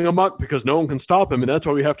running amok because no one can stop him, and that's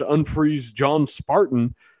why we have to unfreeze John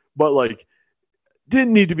Spartan, but like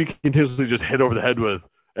didn't need to be continuously just hit over the head with,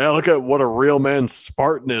 hey, look at what a real man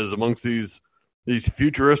Spartan is amongst these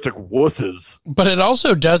futuristic wusses. But it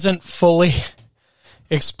also doesn't fully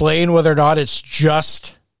explain whether or not it's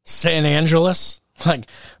just San Angeles. Like,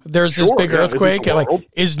 there's this big earthquake. Like,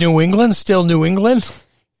 is New England still New England?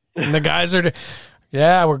 And the guys are,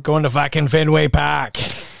 we're going to fucking Fenway Park.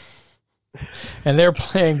 And they're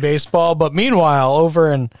playing baseball. But meanwhile,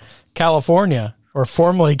 over in California, or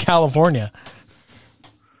formerly California,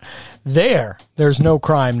 there's no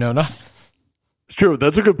crime, no nothing. It's true.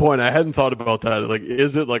 That's a good point. I hadn't thought about that. Like,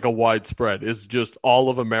 is it like a widespread? Is just all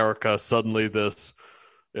of America suddenly this,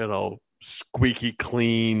 squeaky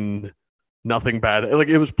clean, nothing bad? Like,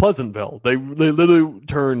 it was Pleasantville. They literally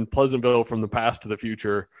turned Pleasantville from the past to the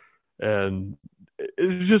future, and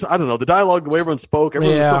it's just, I don't know, the dialogue, the way everyone spoke,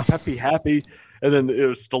 everyone was so peppy, happy, and then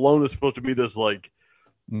Stallone is supposed to be this like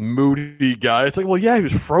moody guy. It's like, well, yeah, he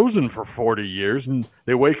was frozen for 40 years, and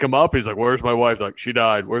they wake him up. He's like, "Where's my wife?" Like, "She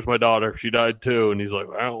died." "Where's my daughter?" "She died too." And he's like,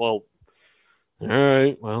 "Well, all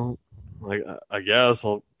right, well, like, I guess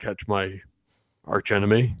I'll catch my arch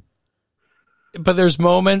enemy." But there's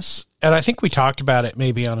moments, and I think we talked about it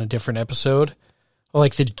maybe on a different episode,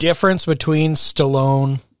 like the difference between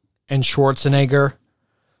Stallone and Schwarzenegger.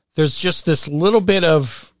 There's just this little bit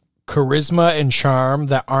of charisma and charm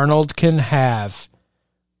that Arnold can have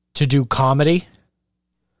to do comedy.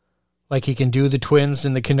 Like, he can do the twins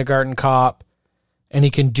in the Kindergarten Cop, and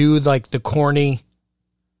he can do like the corny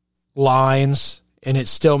lines, and it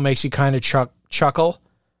still makes you kind of chuckle.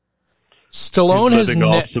 Stallone has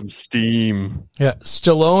off some steam. Yeah,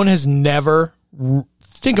 Stallone has never,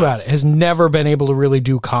 think about it, has never been able to really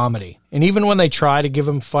do comedy. And even when they try to give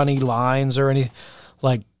him funny lines or any,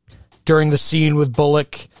 like during the scene with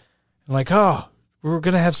Bullock, like, "Oh, we're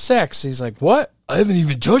going to have sex." He's like, "What? I haven't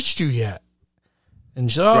even touched you yet." And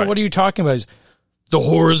she's, "Oh, right. What are you talking about?" He's, "The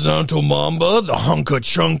horizontal mamba, the hunka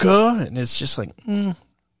chunka." And it's just like,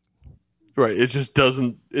 Right. It just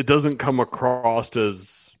doesn't come across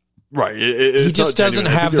as, right. He just doesn't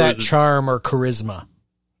have that charm or charisma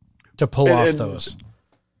to pull off those.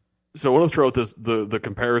 So I want to throw out the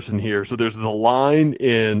comparison here. So there's the line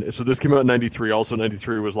so this came out in 93. Also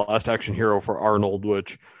 93 was Last Action Hero for Arnold,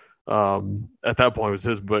 which at that point was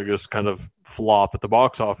his biggest kind of flop at the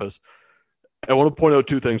box office. I want to point out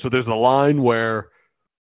two things. So there's the line where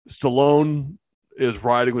Stallone is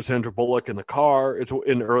riding with Sandra Bullock in the car. It's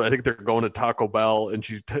in early, I think they're going to Taco Bell, and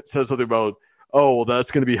she says something about, "Oh, well,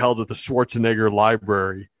 that's going to be held at the Schwarzenegger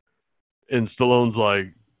Library." And Stallone's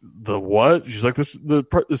like, "The what?" She's like, this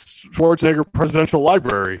Schwarzenegger Presidential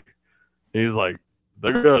Library. And he's like,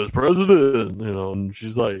 "That guy's president," and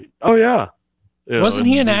she's like, "Oh yeah." Wasn't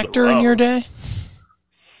he an actor in your day?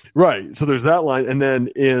 Right. So there's that line. And then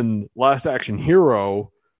in Last Action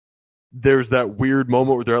Hero, there's that weird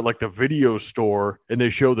moment where they're at like the video store and they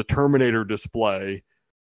show the Terminator display,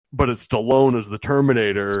 but it's Stallone as the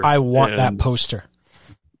Terminator. I want that poster.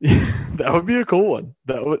 That would be a cool one.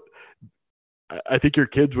 I think your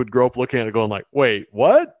kids would grow up looking at it going like, "Wait,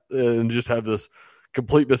 what?" And just have this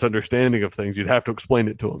complete misunderstanding of things. You'd have to explain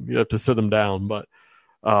it to them. You'd have to sit them down. But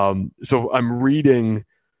so I'm reading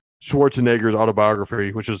Schwarzenegger's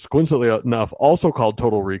autobiography, which is coincidentally enough also called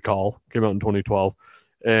Total Recall, came out in 2012.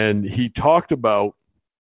 And he talked about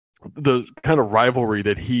the kind of rivalry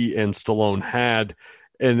that he and Stallone had.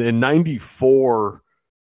 And in 94,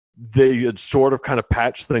 they had sort of kind of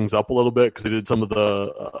patched things up a little bit because they did some of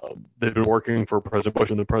they'd been working for President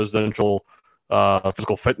Bush in the Presidential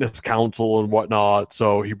Physical Fitness Council and whatnot.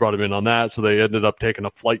 So he brought him in on that. So they ended up taking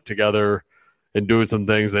a flight together and doing some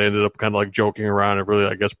things. They ended up kind of like joking around and really,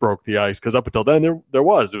 I guess, broke the ice. Because up until then, there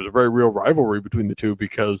was a very real rivalry between the two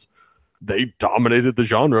because they dominated the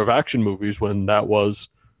genre of action movies when that was,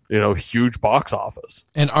 huge box office.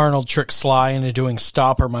 And Arnold tricked Sly into doing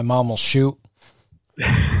 "Stop or My Mom Will Shoot."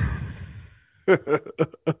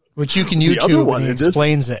 Which you can YouTube, and he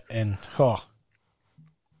explains it. And,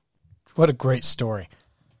 what a great story.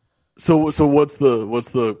 So what's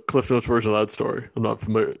the Cliff Notes version of that story? I'm not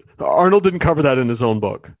familiar. Arnold didn't cover that in his own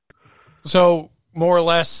book. So more or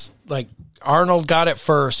less, like, Arnold got it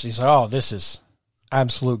first. He's like, "Oh, this is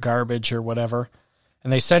absolute garbage," or whatever.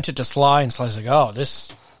 And they sent it to Sly, and Sly's like, "Oh,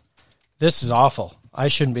 this is awful." I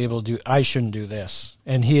shouldn't do this.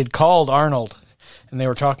 And he had called Arnold, and they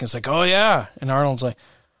were talking. It's like, oh, yeah. And Arnold's like,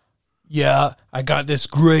 yeah, I got this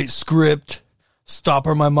great script. Stop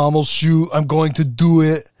or my mom will shoot. I'm going to do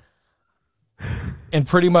it. And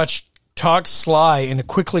pretty much talked Sly into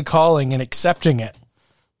quickly calling and accepting it.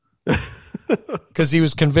 Because he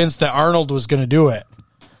was convinced that Arnold was going to do it.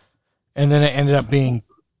 And then it ended up being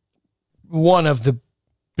one of the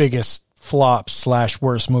biggest flops /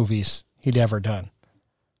 worst movies he'd ever done.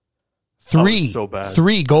 So bad.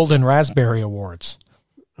 3 Golden Raspberry Awards.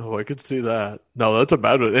 Oh, I could see that. No, that's a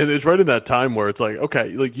bad one. And it's right in that time where it's like, okay,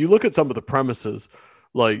 like you look at some of the premises,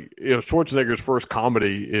 like, you know, Schwarzenegger's first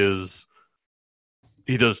comedy is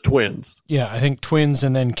he does Twins. Yeah, I think Twins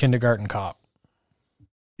and then Kindergarten Cop.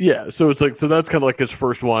 Yeah, so it's like, so that's kind of like his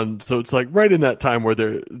first one. So it's like right in that time where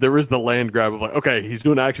there is the land grab of like, okay, he's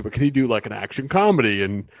doing action, but can he do like an action comedy?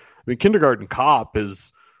 And I mean, Kindergarten Cop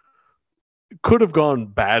could have gone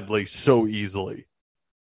badly so easily.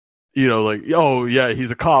 You know, like, oh yeah,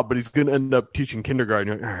 he's a cop, but he's going to end up teaching kindergarten.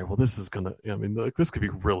 You're like, all right, well, this is going to, I mean, like, this could be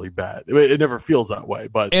really bad. I mean, it never feels that way,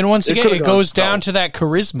 but. And once again, it goes down to that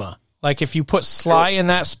charisma. Like if you put Sly in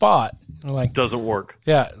that spot, like, doesn't work.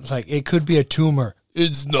 Yeah, it's like, it could be a tumor.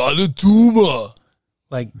 It's not a tumor.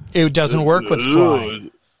 Like, it doesn't work with Sly.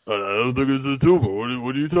 I don't think it's a tumor.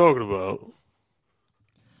 What are you talking about?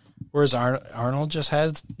 Whereas Arnold just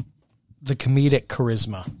has the comedic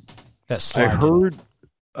charisma that Sly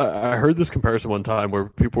I heard this comparison one time where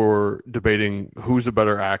people were debating who's a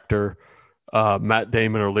better actor, Matt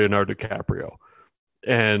Damon or Leonardo DiCaprio.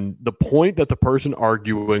 And the point that the person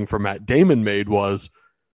arguing for Matt Damon made was,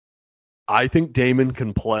 I think Damon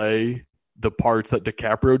can play the parts that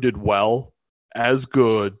DiCaprio did well, as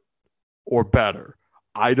good, or better.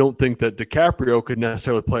 I don't think that DiCaprio could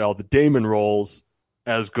necessarily play all the Damon roles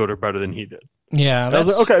as good or better than he did. Yeah, that's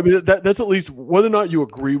like, okay. I mean, that's at least whether or not you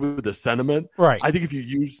agree with the sentiment. Right. I think if you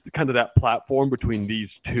use kind of that platform between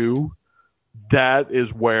these two, that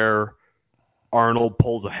is where Arnold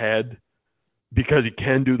pulls ahead because he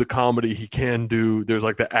can do the comedy. There's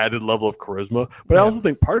like the added level of charisma. But I also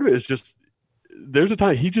think part of it is just there's a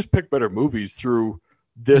time he just picked better movies through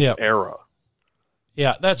this era.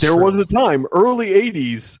 Yeah, there was a time, early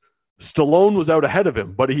 80s, Stallone was out ahead of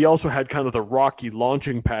him, but he also had kind of the Rocky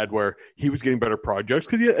launching pad where he was getting better projects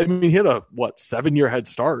because he had a 7-year head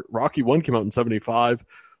start. Rocky 1 came out in 75.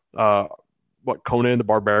 Conan the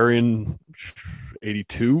Barbarian,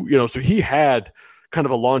 82. You know, so he had kind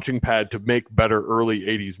of a launching pad to make better early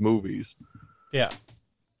 80s movies. Yeah.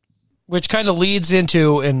 Which kind of leads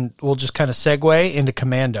into, and we'll just kind of segue into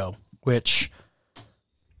Commando, which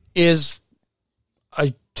is,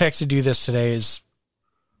 I texted you this today, is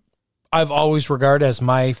I've always regarded as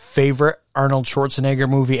my favorite Arnold Schwarzenegger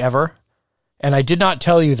movie ever. And I did not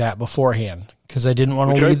tell you that beforehand because I didn't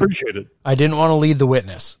want to lead. I appreciate it. I didn't want to lead the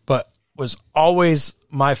witness, but was always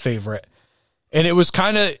my favorite. And it was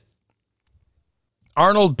kind of,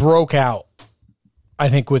 Arnold broke out, I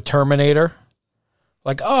think, with Terminator.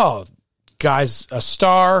 Like, oh, guy's a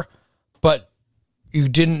star, but you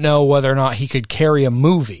didn't know whether or not he could carry a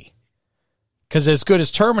movie. Because as good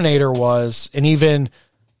as Terminator was, and even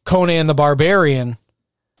Conan the Barbarian,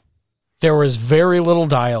 there was very little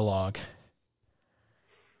dialogue.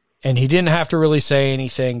 And he didn't have to really say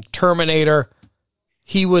anything. Terminator,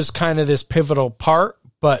 he was kind of this pivotal part,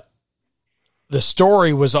 but the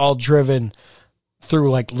story was all driven through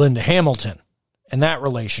like Linda Hamilton and that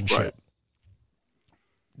relationship. Right.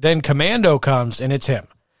 Then Commando comes and it's him.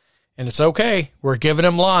 And it's okay. We're giving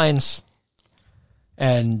him lines.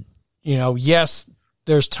 And, you know, yes,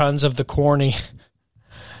 there's tons of the corny.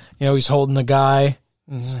 You know, he's holding the guy.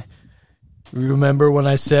 Remember when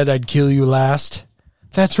I said I'd kill you last?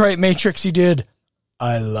 That's right, Matrix, he did.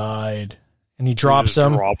 I lied. And he drops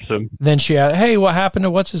him. Then she asked, hey, what happened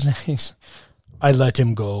to what's his name? I let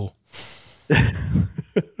him go.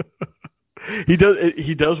 He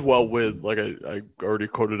does well with, like I already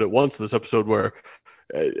quoted it once in this episode where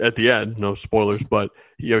at the end, no spoilers, but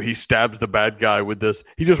you know, he stabs the bad guy with this.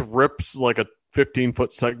 He just rips like a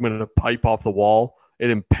 15-foot segment of pipe off the wall. It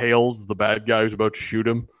impales the bad guy who's about to shoot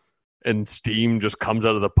him, and steam just comes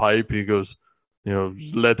out of the pipe, and he goes, you know,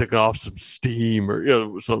 letting off some steam, or, you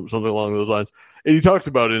know, something along those lines. And he talks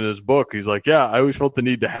about it in his book. He's like, yeah, I always felt the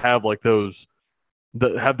need to have like those,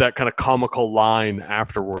 have that kind of comical line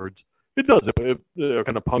afterwards. It does. It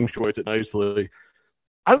kind of punctuates it nicely.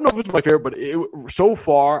 I don't know if it's my favorite, but so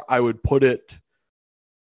far I'm going to put it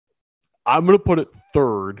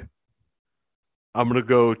third. I'm going to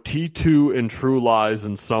go T2 and True Lies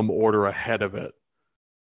in some order ahead of it.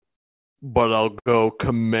 But I'll go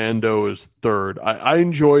Commando as third. I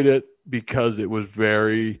enjoyed it. because it was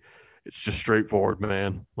it's just straightforward,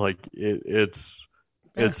 man. Like it's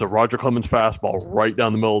a Roger Clemens fastball right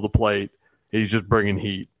down the middle of the plate. He's just bringing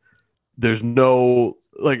heat. There's no,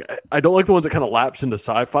 like, I don't like the ones that kind of lapse into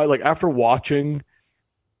sci-fi. Like after watching,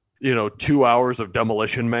 2 hours of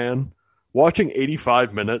Demolition Man, watching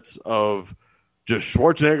 85 minutes of just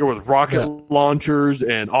Schwarzenegger with rocket launchers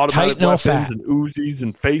and automatic weapons and Uzis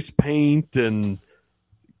and face paint, and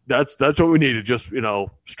that's what we needed. Just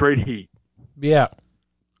straight heat. Yeah,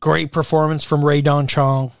 great performance from Ray Don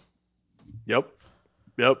Chong. Yep.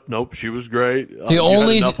 Nope, she was great. The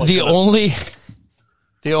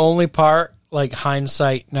only part, like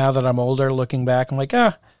hindsight, now that I'm older, looking back, I'm like,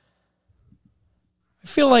 I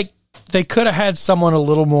feel like they could have had someone a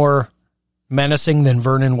little more menacing than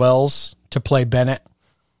Vernon Wells to play Bennett.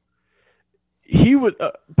 He would.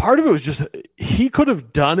 Part of it was just he could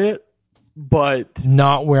have done it, but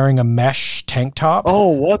not wearing a mesh tank top. Oh,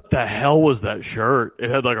 what the hell was that shirt? It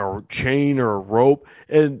had like a chain or a rope,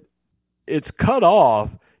 and it's cut off.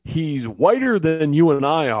 He's whiter than you and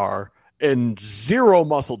I are, and zero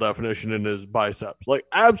muscle definition in his biceps. Like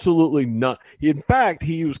absolutely none. In fact,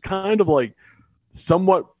 he was kind of like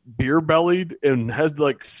somewhat beer-bellied and had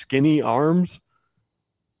like skinny arms.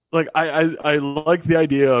 Like I like the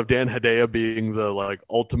idea of Dan Hedaya being the like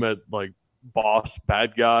ultimate like boss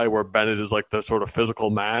bad guy, where Bennett is like the sort of physical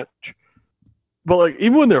match. But like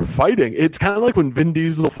even when they're fighting, it's kind of like when Vin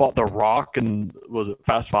Diesel fought The Rock in, was it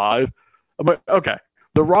Fast Five? I'm like, okay,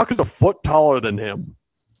 The Rock is a foot taller than him.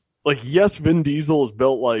 Like, yes, Vin Diesel is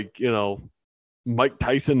built like Mike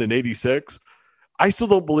Tyson in '86. I still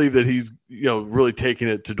don't believe that he's really taking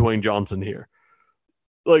it to Dwayne Johnson here.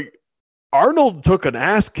 Like, Arnold took an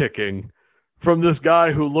ass kicking from this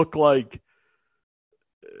guy who looked like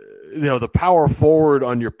the power forward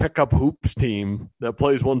on your pickup hoops team that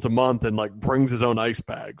plays once a month and like brings his own ice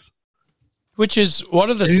bags. Which is one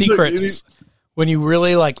of the secrets when you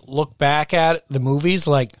really like look back at the movies.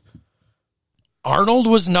 Like, Arnold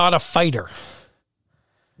was not a fighter.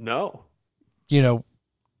 No.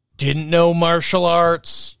 Didn't know martial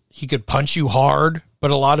arts. He could punch you hard,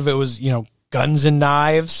 but a lot of it was, guns and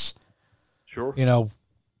knives. Sure.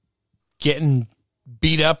 Getting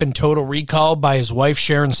beat up in Total Recall by his wife,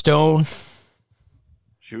 Sharon Stone.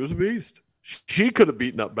 She was a beast. She could have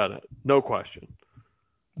beaten up Bennett. No question.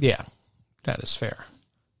 Yeah, that is fair.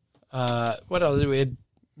 What else? We had,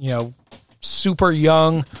 super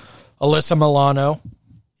young Alyssa Milano.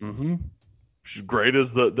 Mm-hmm. She's great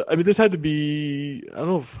as this had to be, I don't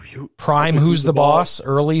know if prime Who's the Boss,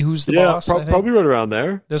 early Who's the Boss. Probably right around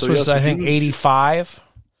there. This was, I think, 85.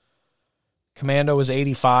 Commando was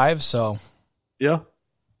 85, so. Yeah.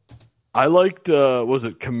 I liked, was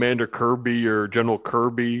it Commander Kirby or General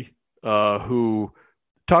Kirby, who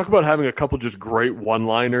talk about having a couple just great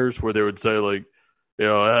one-liners where they would say, like,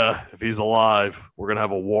 if he's alive, we're going to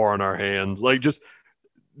have a war on our hands. Like, just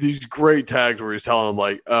these great tags where he's telling them,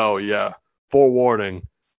 like, oh, yeah, forewarning,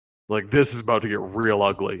 like, this is about to get real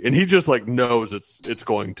ugly. And he just, like, knows it's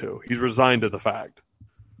going to. He's resigned to the fact.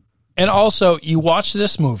 And also, you watch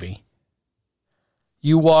this movie.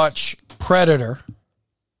 You watch Predator,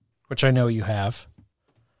 which I know you have.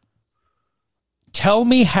 Tell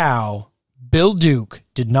me how Bill Duke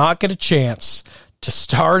did not get a chance to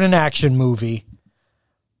star in an action movie,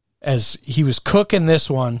 as he was cooking this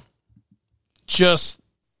one. Just,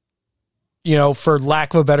 for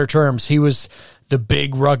lack of a better terms, he was the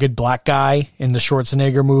big rugged black guy in the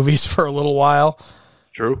Schwarzenegger movies for a little while.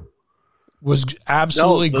 True. Was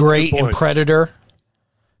absolutely great in Predator.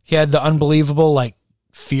 He had the unbelievable, like,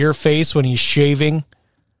 fear face when he's shaving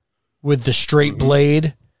with the straight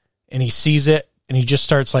blade, and he sees it and he just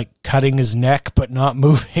starts like cutting his neck but not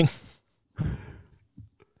moving.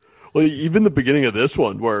 Well, even the beginning of this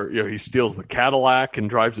one where he steals the Cadillac and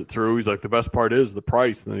drives it through, he's like, the best part is the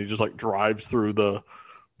price, and then he just like drives through the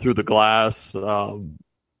glass.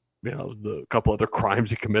 The couple other crimes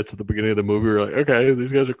he commits at the beginning of the movie, you're like, okay,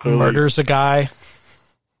 these guys are clearly murders a guy.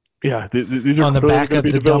 Yeah, these are on the back of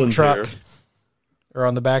the dump truck here. Or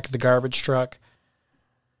on the back of the garbage truck.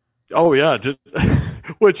 Oh yeah,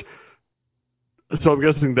 so I'm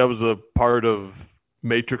guessing that was a part of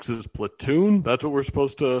Matrix's platoon. That's what we're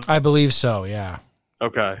supposed to. I believe so. Yeah.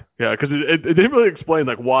 Okay. Yeah, because it didn't really explain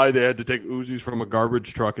like why they had to take Uzis from a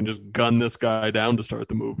garbage truck and just gun this guy down to start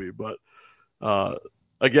the movie. But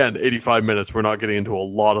again, 85 minutes. We're not getting into a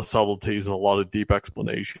lot of subtleties and a lot of deep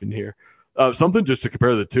explanation here. Something just to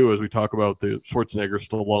compare the two as we talk about the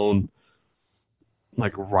Schwarzenegger-Stallone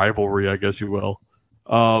like rivalry, I guess you will.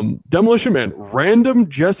 Demolition Man, random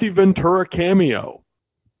Jesse Ventura cameo.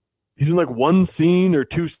 he's in like one scene or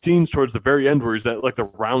two scenes towards the very end where he's at like the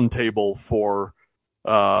round table for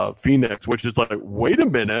Phoenix, which is like, wait a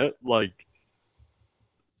minute, like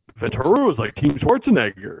Ventura was like Team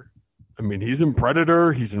Schwarzenegger. I mean, he's in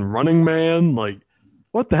Predator, he's in Running Man, like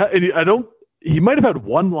what the hell? He might have had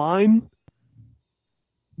one line,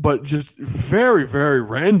 but just very, very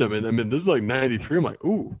random. And I mean, this is like 93. I'm like,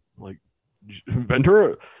 ooh, like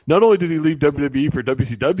Ventura, not only did he leave WWE for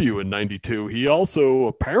WCW in 92, he also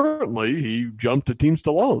apparently jumped to Team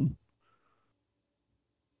Stallone.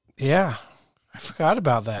 Yeah, I forgot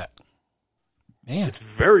about that. Man, it's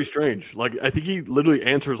very strange. Like, I think he literally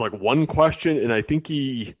answers like one question, and I think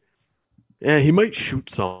he might shoot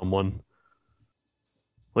someone.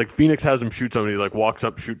 Like, Phoenix has him shoot somebody, like walks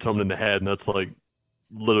up, shoots someone in the head, and that's like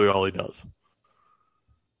literally all he does.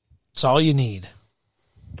 It's all you need.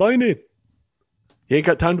 It's all you need. He ain't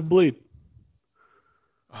got time to bleed.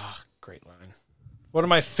 Oh, great line. One of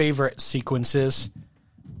my favorite sequences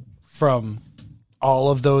from all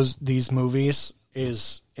of these movies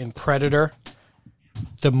is in Predator,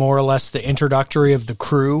 the more or less the introductory of the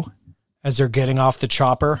crew as they're getting off the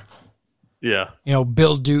chopper. Yeah. You know,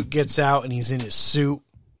 Bill Duke gets out and he's in his suit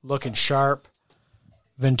looking sharp.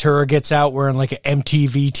 Ventura gets out wearing like an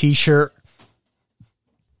MTV t-shirt,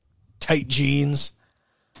 tight jeans.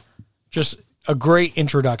 Just a great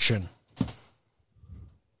introduction.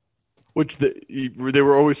 Which they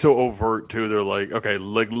were always so overt too. They're like, okay,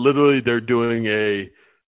 like literally they're doing a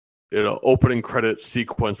opening credit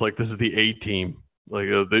sequence. Like, this is the A-Team. Like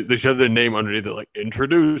they should have their name underneath it, like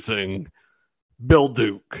introducing Bill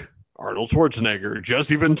Duke, Arnold Schwarzenegger,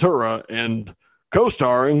 Jesse Ventura, and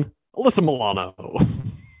co-starring Alyssa Milano.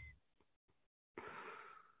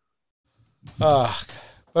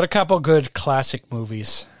 But a couple good classic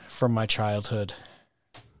movies from my childhood.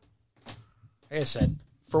 Like I said,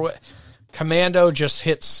 Commando just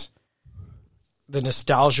hits the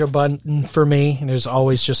nostalgia button for me, and it was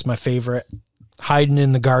always just my favorite. Hiding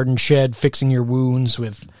in the garden shed, fixing your wounds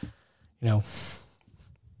with,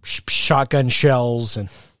 shotgun shells and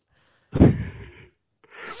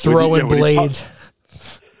throwing blades.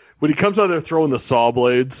 When he comes out there throwing the saw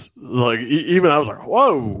blades, like even I was like,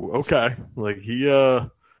 "Whoa, okay!" Like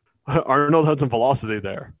Arnold had some velocity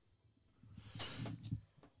there.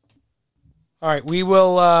 All right,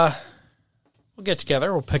 we'll get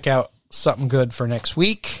together. We'll pick out something good for next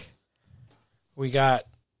week. We got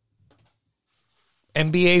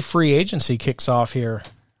NBA free agency kicks off here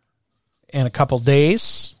in a couple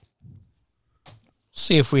days.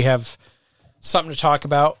 See if we have something to talk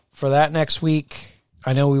about for that next week.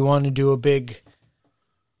 I know we want to do a big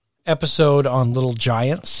episode on Little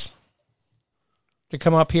Giants to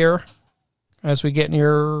come up here as we get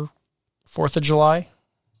near 4th of July.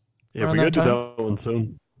 Yeah, we got to do that one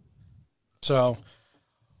soon. So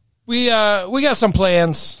we got some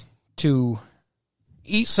plans to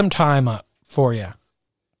eat some time up for you.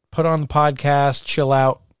 Put on the podcast, chill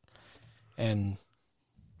out, and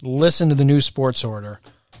listen to the new Sports Order.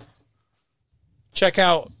 Check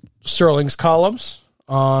out Sterling's columns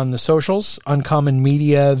on the socials, Uncommon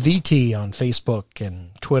Media VT on Facebook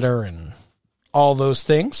and Twitter and all those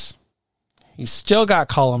things. He's still got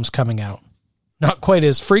columns coming out. Not quite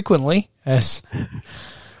as frequently as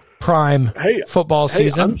prime football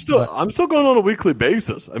season. I'm still going on a weekly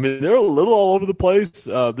basis. I mean, they're a little all over the place.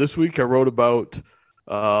 This week I wrote about,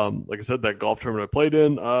 like I said, that golf tournament I played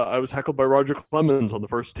in. I was heckled by Roger Clemens on the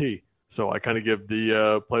first tee. So I kind of give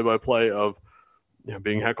the play-by-play of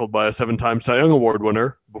being heckled by a 7-time Cy Young Award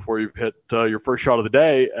winner before you hit your first shot of the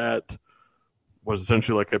day at what is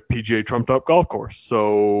essentially like a PGA trumped-up golf course.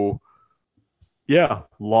 So, yeah,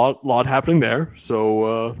 lot happening there.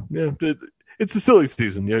 So, it's a silly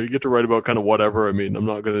season. You get to write about kind of whatever. I mean, I'm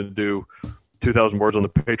not going to do 2,000 words on the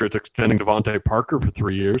Patriots extending Devontae Parker for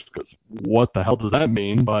 3 years because what the hell does that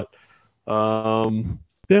mean? But,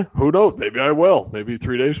 who knows? Maybe I will. Maybe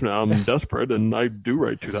 3 days from now I'm desperate and I do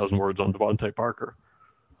write 2,000 words on Devontae Parker.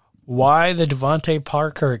 Why the Devontae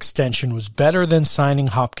Parker extension was better than signing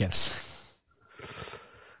Hopkins.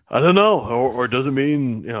 I don't know. Or does it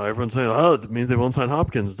mean, everyone's saying, it means they won't sign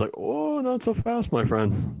Hopkins. It's like, not so fast, my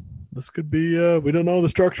friend. This could be, we don't know the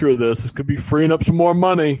structure of this. This could be freeing up some more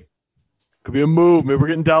money. Could be a move. Maybe we're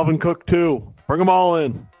getting Dalvin Cook too. Bring them all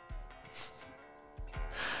in.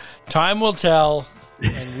 Time will tell,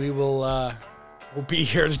 and we'll be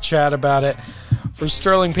here to chat about it. For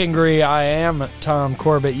Sterling Pingree, I am Tom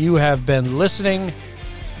Corbett. You have been listening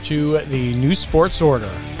to the New Sports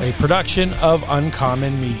Order, a production of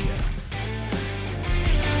Uncommon Media.